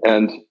on.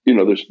 And,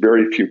 there's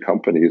very few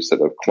companies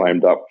that have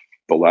climbed up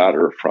the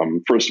ladder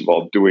from, first of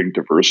all, doing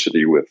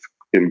diversity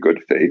in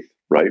good faith,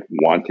 right?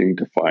 Wanting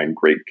to find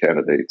great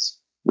candidates,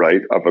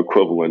 right, of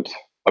equivalent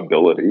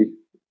ability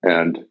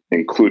and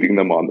including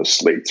them on the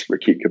slates for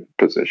key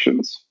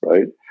positions,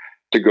 right?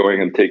 To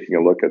going and taking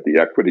a look at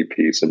the equity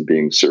piece and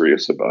being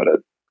serious about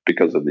it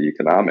because of the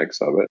economics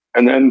of it.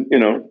 And then,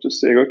 just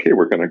saying, okay,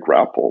 we're going to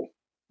grapple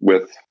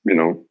with,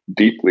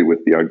 deeply with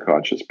the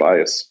unconscious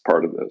bias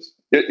part of this.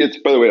 It's,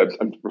 by the way,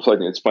 I'm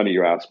reflecting, it's funny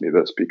you asked me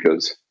this,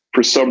 because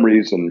for some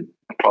reason,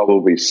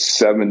 probably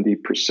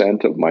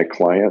 70% of my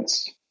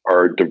clients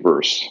are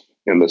diverse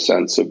in the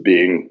sense of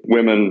being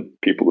women,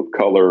 people of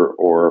color,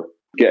 or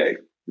gay,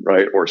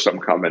 right? Or some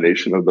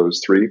combination of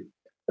those three.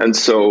 And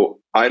so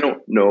I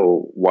don't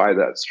know why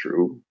that's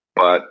true,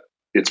 but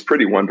it's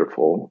pretty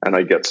wonderful. And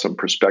I get some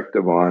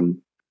perspective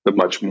on the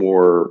much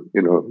more,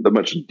 the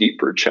much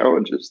deeper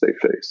challenges they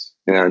face.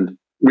 And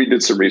we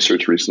did some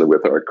research recently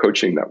with our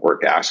coaching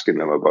network, asking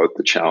them about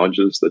the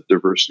challenges that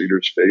diverse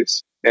leaders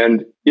face.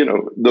 And,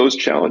 those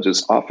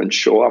challenges often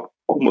show up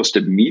almost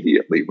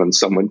immediately when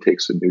someone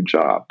takes a new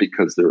job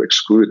because they're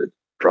excluded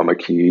from a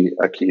key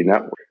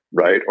network,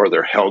 right? Or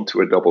they're held to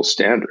a double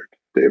standard,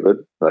 David,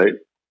 right?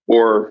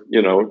 Or,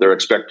 they're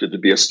expected to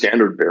be a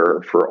standard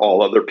bearer for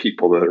all other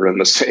people that are in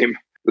the same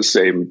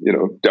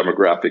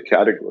demographic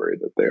category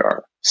that they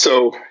are.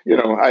 So,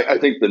 I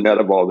think the net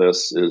of all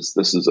this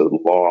is a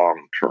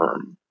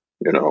long-term,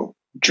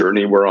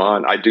 journey we're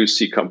on. I do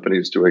see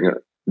companies doing it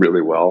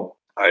really well.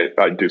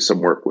 I do some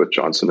work with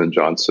Johnson &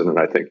 Johnson, and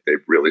I think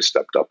they've really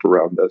stepped up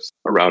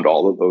around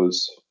all of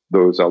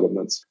those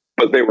elements.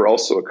 But they were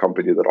also a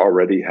company that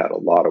already had a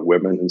lot of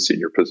women in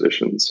senior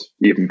positions,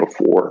 even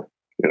before,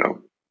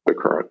 the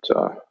current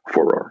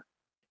furor.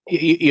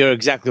 You're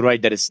exactly right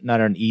that it's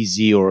not an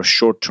easy or a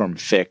short-term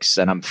fix.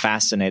 And I'm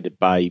fascinated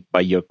by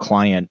your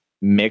client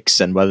mix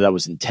and whether that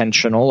was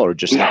intentional or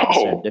just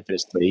happened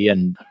serendipitously.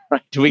 And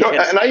right,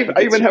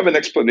 I even have an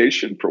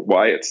explanation for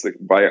why it's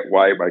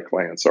why my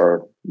clients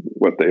are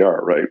what they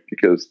are, right?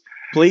 Because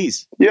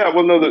please, yeah,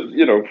 well,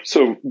 no,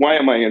 so why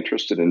am I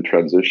interested in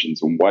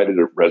transitions, and why did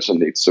it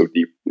resonate so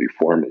deeply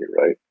for me,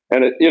 right?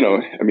 And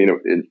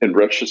in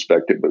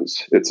retrospect,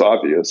 it's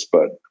obvious,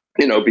 but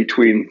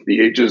between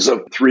the ages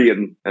of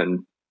 3 and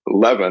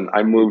 11,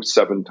 I moved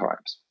 7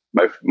 times.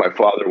 My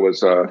father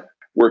was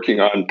working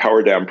on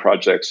power dam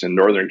projects in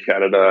northern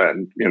Canada,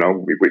 and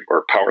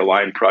or power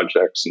line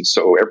projects, and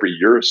so every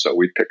year or so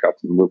we'd pick up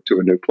and move to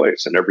a new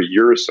place, and every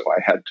year or so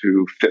I had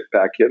to fit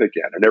back in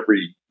again, and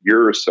every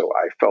year or so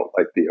I felt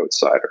like the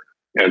outsider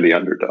and the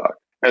underdog.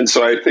 And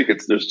so I think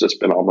there's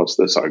just been almost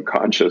this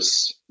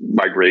unconscious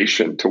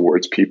migration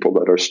towards people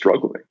that are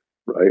struggling,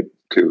 right?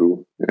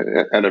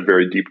 And a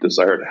very deep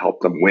desire to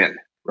help them win,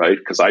 right?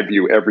 Because I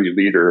view every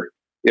leader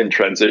in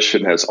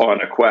transition as on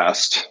a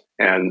quest,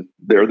 and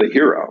they're the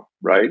hero,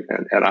 right?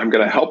 And I'm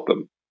going to help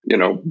them,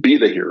 be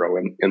the hero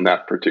in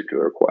that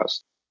particular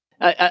quest.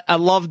 I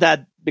love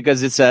that,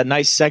 because it's a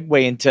nice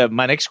segue into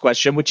my next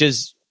question, which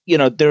is,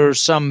 there are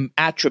some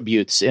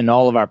attributes in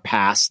all of our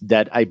past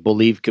that I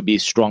believe could be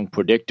strong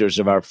predictors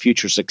of our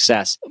future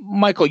success.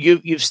 Michael,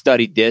 you've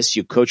studied this.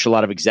 You coach a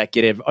lot of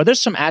executive. Are there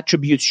some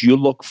attributes you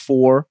look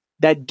for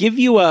that give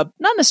you not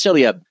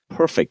necessarily a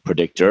perfect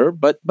predictor,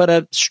 but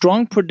a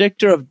strong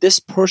predictor of this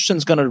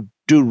person's going to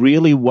do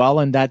really well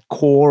in that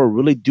core, or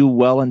really do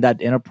well in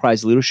that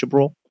enterprise leadership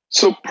role?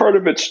 So part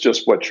of it's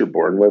just what you're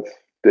born with,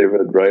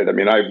 David, right? I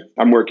mean,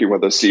 I'm working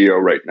with a CEO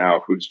right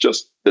now who's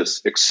just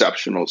this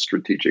exceptional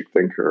strategic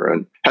thinker.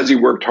 And has he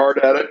worked hard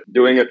at it,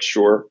 doing it?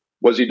 Sure.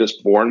 Was he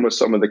just born with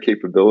some of the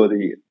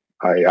capability?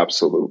 I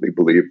absolutely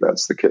believe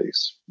that's the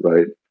case,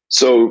 right?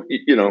 So,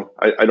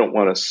 I don't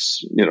want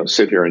to,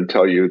 sit here and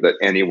tell you that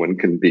anyone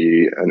can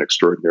be an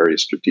extraordinary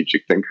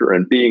strategic thinker.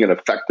 And being an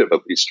effective, at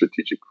least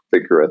strategic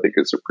thinker, I think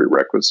is a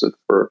prerequisite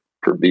for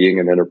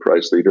being an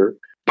enterprise leader.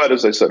 But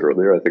as I said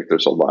earlier, I think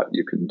there's a lot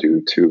you can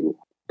do to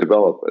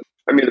develop it.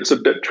 I mean, it's a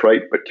bit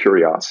trite, but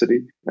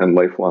curiosity and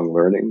lifelong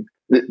learning,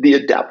 the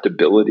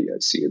adaptability I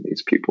see in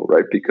these people,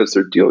 right? Because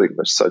they're dealing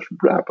with such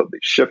rapidly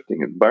shifting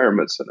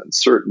environments and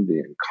uncertainty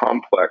and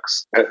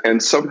complex.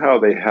 And somehow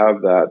they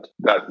have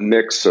that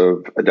mix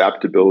of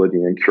adaptability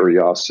and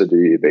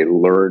curiosity. They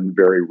learn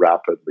very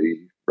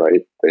rapidly,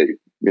 right?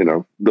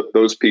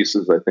 Those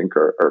pieces I think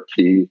are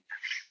key.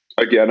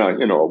 Again,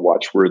 a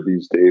watchword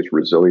these days,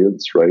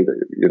 resilience, right?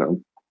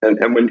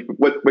 And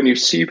when you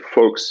see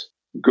folks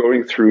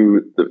going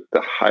through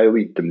the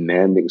highly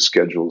demanding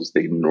schedules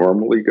they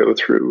normally go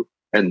through,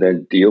 and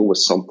then deal with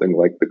something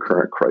like the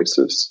current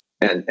crisis,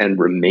 and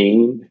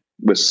remain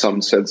with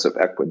some sense of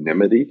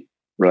equanimity,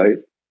 right?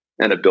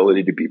 And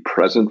ability to be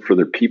present for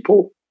their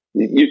people,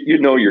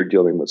 you're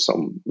dealing with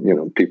some,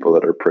 people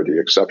that are pretty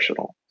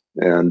exceptional.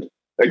 And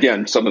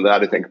again, some of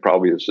that I think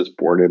probably is just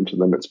born into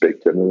them. It's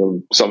baked into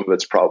them. Some of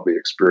it's probably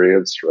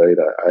experience, right?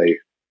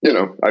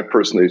 I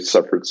personally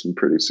suffered some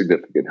pretty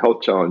significant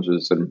health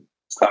challenges, and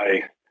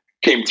I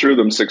came through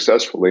them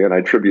successfully, and I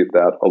attribute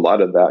a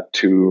lot of that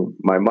to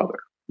my mother,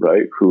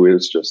 right? Who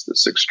is just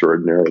this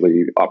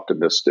extraordinarily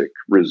optimistic,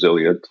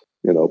 resilient,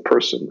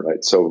 person,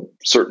 right? So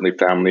certainly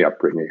family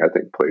upbringing, I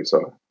think, plays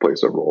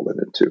a role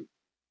in it too.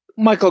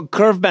 Michael,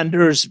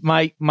 Curvebenders,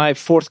 my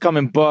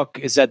forthcoming book,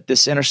 is at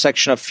this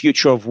intersection of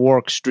future of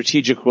work,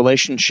 strategic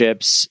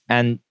relationships,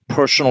 and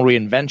personal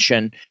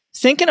reinvention.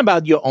 Thinking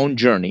about your own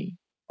journey,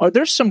 are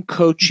there some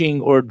coaching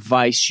or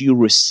advice you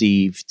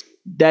received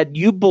that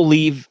you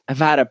believe have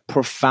had a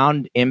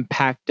profound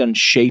impact on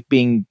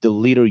shaping the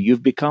leader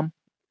you've become?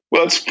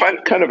 Well, it's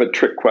kind of a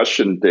trick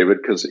question, David,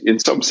 because in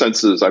some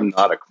senses, I'm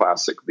not a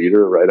classic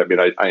leader, right? I mean,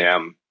 I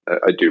am.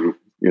 I do,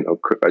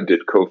 I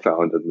did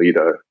co-found and lead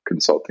a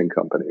consulting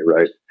company,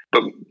 right?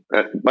 But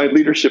my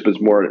leadership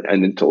is more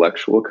an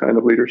intellectual kind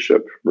of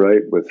leadership, right?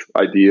 With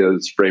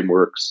ideas,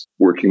 frameworks,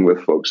 working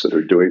with folks that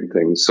are doing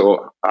things.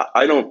 So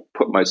I don't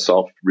put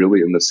myself really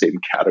in the same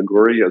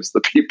category as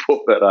the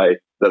people that I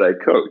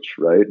coach,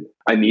 right?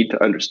 I need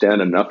to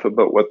understand enough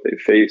about what they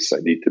face.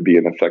 I need to be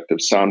an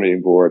effective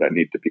sounding board. I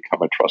need to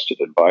become a trusted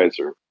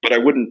advisor. But I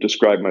wouldn't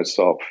describe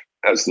myself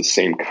as the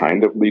same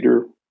kind of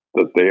leader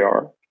that they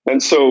are.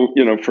 And so,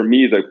 for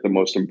me, the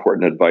most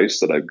important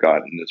advice that I've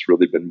gotten has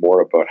really been more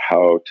about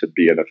how to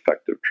be an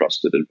effective,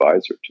 trusted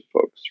advisor to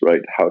folks, right?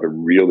 How to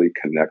really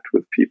connect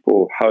with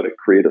people, how to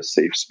create a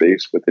safe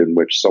space within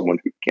which someone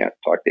who can't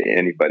talk to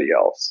anybody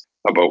else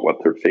about what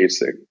they're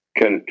facing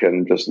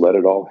can just let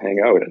it all hang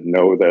out and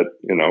know that,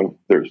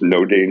 there's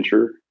no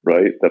danger,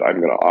 right? That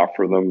I'm going to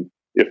offer them,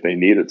 if they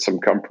needed some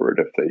comfort,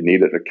 if they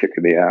needed a kick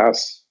in the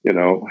ass,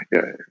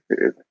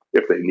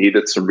 if they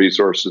needed some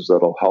resources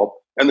that'll help.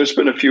 And there's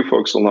been a few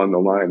folks along the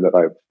line that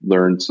I've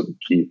learned some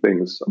key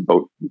things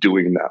about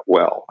doing that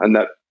well. And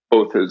that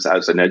both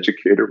as an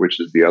educator,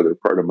 which is the other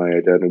part of my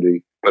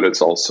identity, but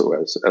it's also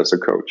as a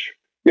coach.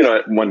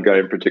 One guy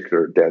in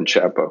particular, Dan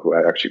Champa, who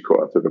I actually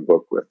co-authored a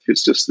book with,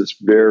 he's just this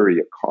very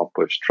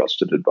accomplished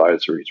trusted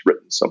advisor. He's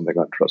written something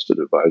on trusted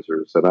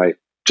advisors. And I,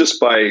 just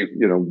by,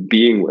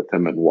 being with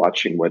him and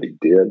watching what he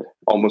did,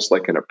 almost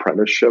like an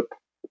apprenticeship,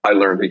 I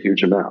learned a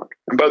huge amount.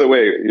 And by the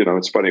way,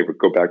 it's funny, we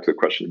go back to the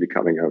question of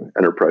becoming an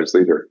enterprise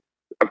leader.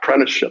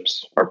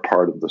 Apprenticeships are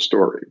part of the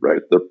story,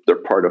 right? They're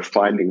part of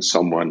finding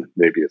someone,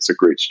 maybe it's a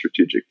great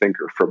strategic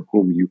thinker from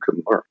whom you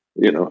can learn.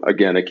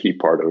 Again, a key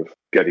part of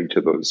getting to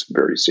those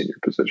very senior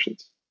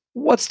positions.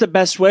 What's the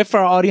best way for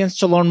our audience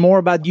to learn more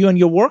about you and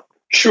your work?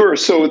 Sure.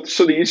 So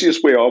the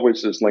easiest way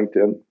always is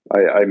LinkedIn.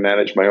 I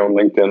manage my own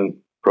LinkedIn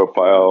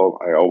profile.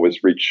 I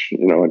always reach,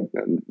 and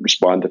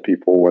respond to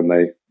people when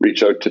they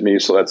reach out to me.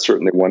 So that's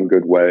certainly one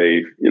good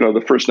way.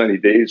 The First 90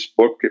 Days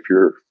book, if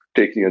you're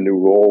taking a new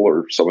role,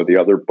 or some of the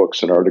other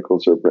books and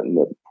articles I've written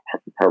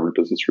at Harvard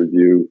Business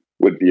Review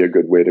would be a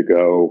good way to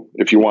go.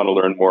 If you want to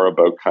learn more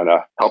about kind of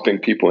helping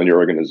people in your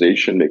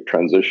organization make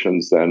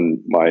transitions,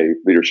 then my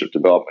leadership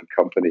development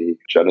company,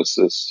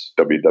 Genesis,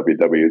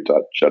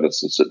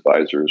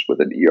 www.genesisadvisors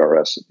with an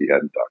ERS at the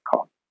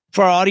end.com.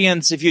 For our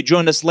audience, if you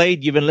joined us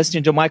late, you've been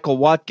listening to Michael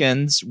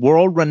Watkins,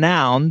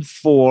 world-renowned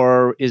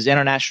for his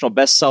international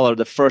bestseller,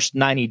 The First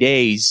 90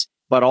 Days,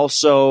 but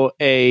also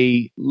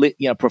a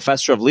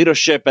professor of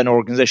leadership and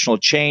organizational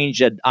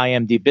change at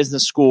IMD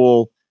Business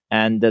School.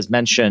 And as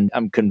mentioned,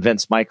 I'm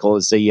convinced Michael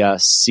is a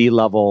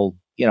C-level,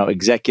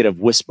 executive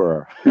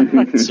whisperer.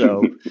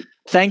 So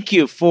thank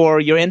you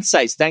for your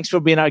insights. Thanks for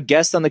being our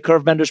guest on the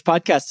Curvebenders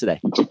podcast today.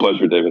 It's a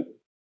pleasure, David.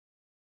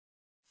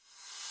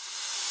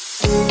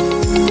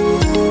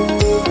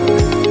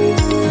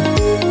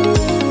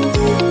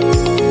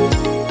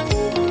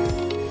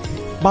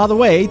 By the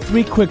way,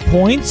 3 quick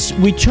points.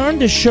 We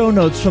turned the show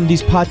notes from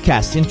these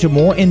podcasts into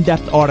more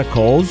in-depth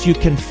articles. You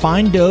can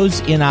find those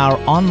in our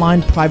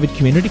online private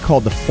community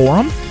called The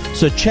Forum.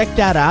 So check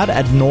that out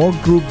at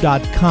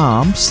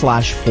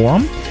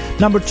norgroup.com/forum.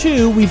 Number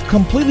 2, we've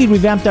completely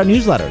revamped our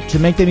newsletter to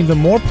make them even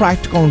more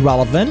practical and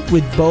relevant,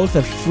 with both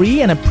a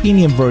free and a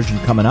premium version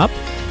coming up.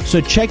 So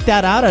check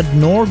that out at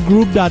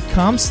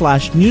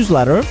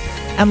norgroup.com/newsletter.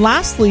 And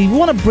lastly, we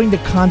want to bring the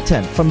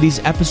content from these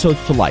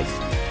episodes to life.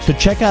 So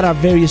check out our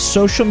various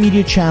social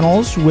media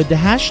channels with the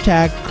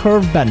hashtag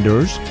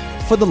Curvebenders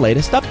for the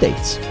latest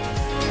updates.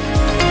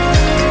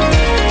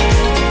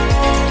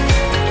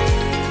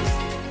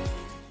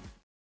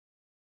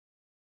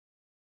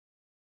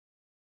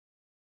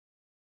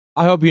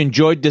 I hope you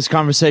enjoyed this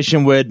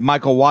conversation with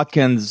Michael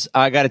Watkins.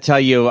 I got to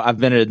tell you, I've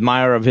been an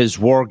admirer of his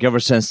work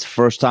ever since the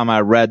first time I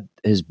read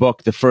his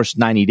book, The First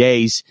 90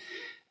 Days.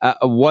 I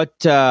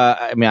don't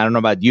know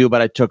about you,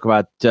 but I took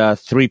about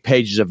 3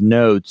 pages of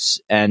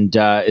notes, and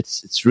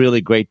it's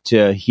really great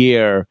to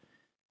hear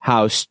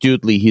how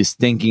astutely he's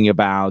thinking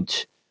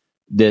about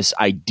this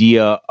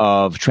idea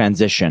of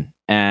transition,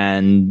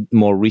 and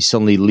more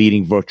recently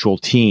leading virtual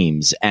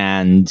teams,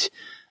 and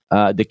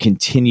the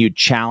continued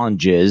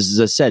challenges, as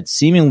I said,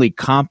 seemingly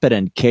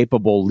competent,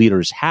 capable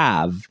leaders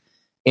have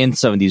in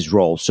some of these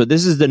roles. So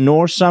this is the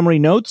NOR summary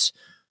notes.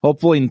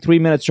 Hopefully in 3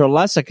 minutes or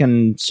less, I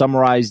can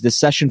summarize this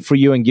session for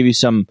you and give you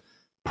some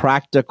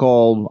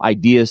practical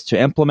ideas to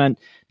implement.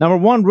 Number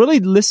 1, really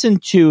listen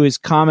to his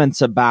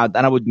comments about,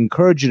 and I would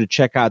encourage you to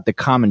check out the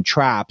common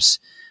traps,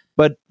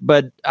 but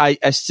I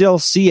still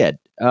see it.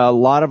 A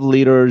lot of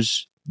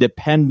leaders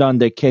depend on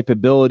their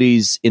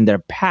capabilities in their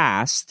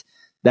past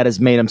that has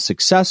made them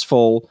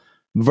successful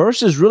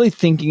versus really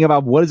thinking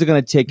about what is it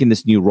going to take in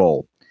this new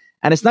role.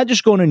 And it's not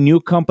just going to a new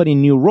company,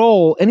 new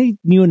role, any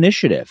new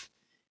initiative.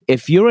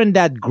 If you're in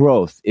that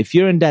growth, if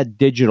you're in that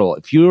digital,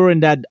 if you're in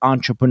that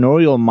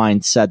entrepreneurial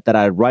mindset that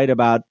I wrote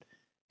about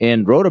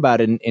in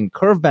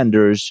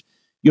Curvebenders,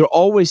 you're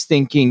always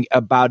thinking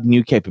about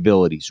new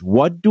capabilities.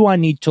 What do I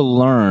need to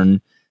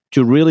learn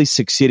to really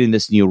succeed in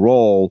this new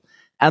role?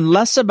 And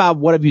less about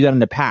what have you done in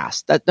the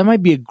past. That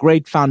might be a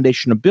great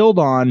foundation to build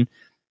on,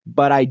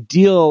 but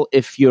ideal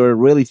if you're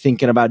really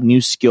thinking about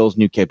new skills,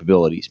 new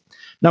capabilities.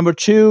 Number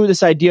 2,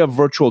 this idea of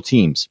virtual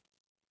teams.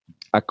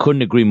 I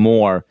couldn't agree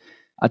more.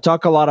 I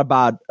talk a lot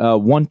about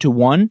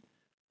one-to-one,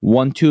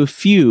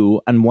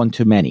 one-to-a-few, and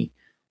one-to-many.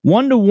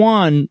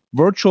 One-to-one,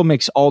 virtual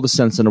makes all the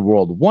sense in the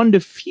world.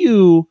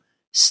 One-to-few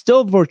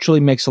still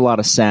virtually makes a lot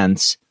of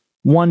sense.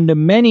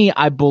 One-to-many,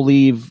 I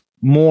believe,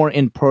 more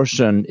in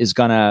person is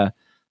going to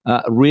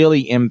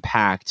really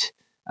impact.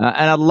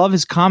 And I love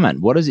his comment.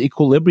 What does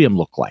equilibrium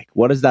look like?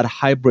 What does that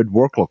hybrid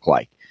work look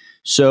like?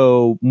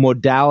 So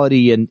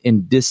modality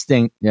and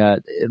distinct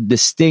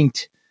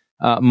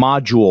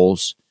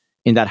modules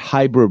in that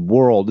hybrid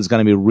world is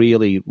going to be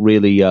really,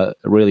 really,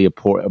 really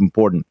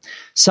important.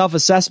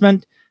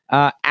 Self-assessment,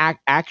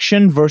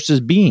 action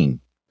versus being,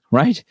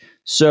 right?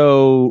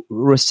 So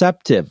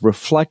receptive,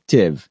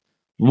 reflective,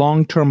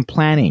 long-term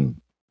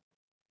planning.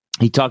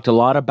 He talked a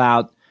lot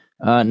about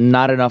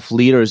not enough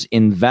leaders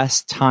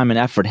invest time and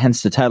effort,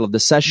 hence the title of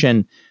the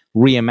session,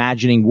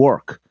 Reimagining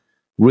Work.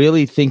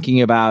 really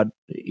thinking about,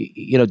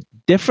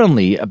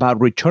 differently about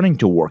returning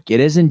to work.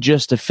 It isn't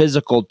just a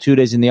physical 2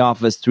 days in the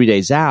office, 3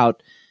 days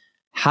out.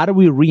 How do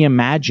we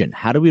reimagine?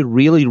 How do we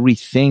really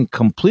rethink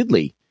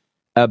completely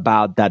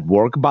about that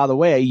work? By the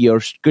way,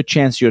 good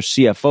chance your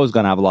CFO is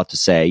going to have a lot to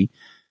say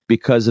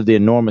because of the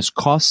enormous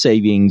cost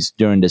savings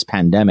during this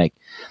pandemic.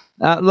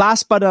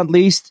 Last but not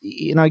least,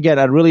 again,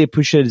 I really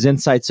appreciate his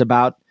insights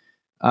about,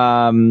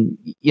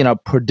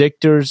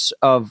 predictors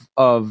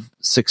of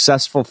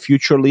successful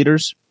future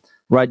leaders,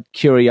 right?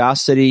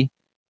 Curiosity,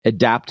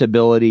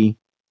 adaptability,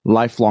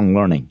 lifelong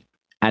learning,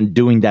 and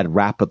doing that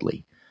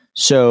rapidly.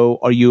 So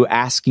are you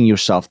asking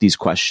yourself these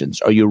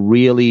questions? Are you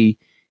really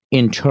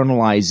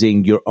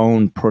internalizing your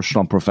own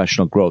personal and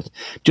professional growth?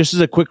 Just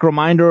as a quick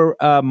reminder,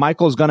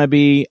 Michael is going to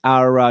be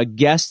our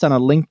guest on a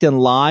LinkedIn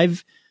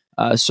Live.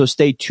 So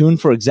stay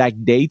tuned for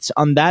exact dates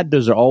on that.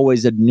 Those are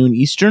always at noon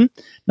Eastern.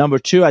 Number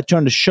two, I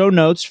turn the show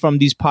notes from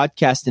these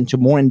podcasts into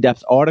more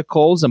in-depth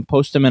articles and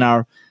post them in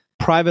our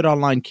private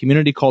online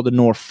community called the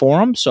NOR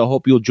Forum. So I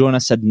hope you'll join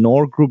us at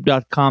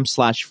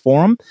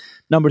norgroup.com/forum.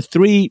 Number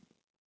three,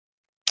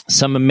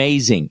 some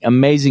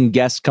amazing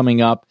guests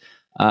coming up.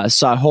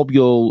 So I hope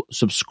you'll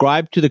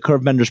subscribe to the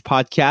Curvebenders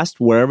podcast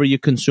wherever you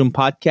consume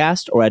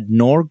podcasts or at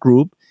NOR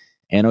Group,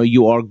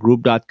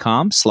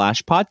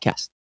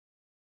 NOURgroup.com/podcast.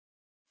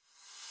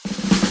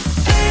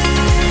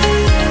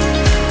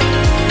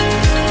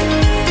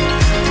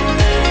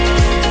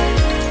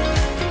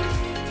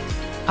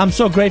 I'm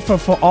so grateful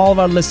for all of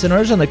our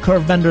listeners on the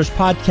Curvebenders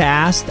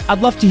podcast.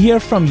 I'd love to hear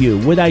from you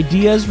with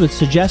ideas, with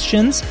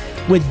suggestions,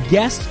 with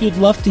guests you'd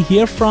love to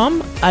hear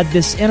from at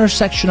this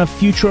intersection of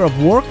future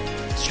of work,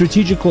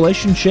 strategic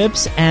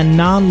relationships, and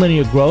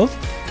nonlinear growth.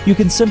 You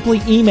can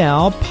simply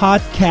email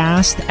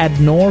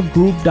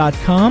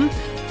podcast@norgroup.com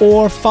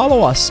or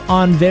follow us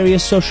on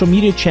various social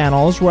media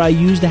channels where I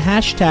use the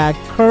hashtag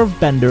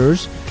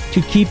Curvebenders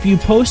to keep you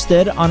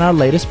posted on our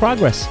latest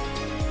progress.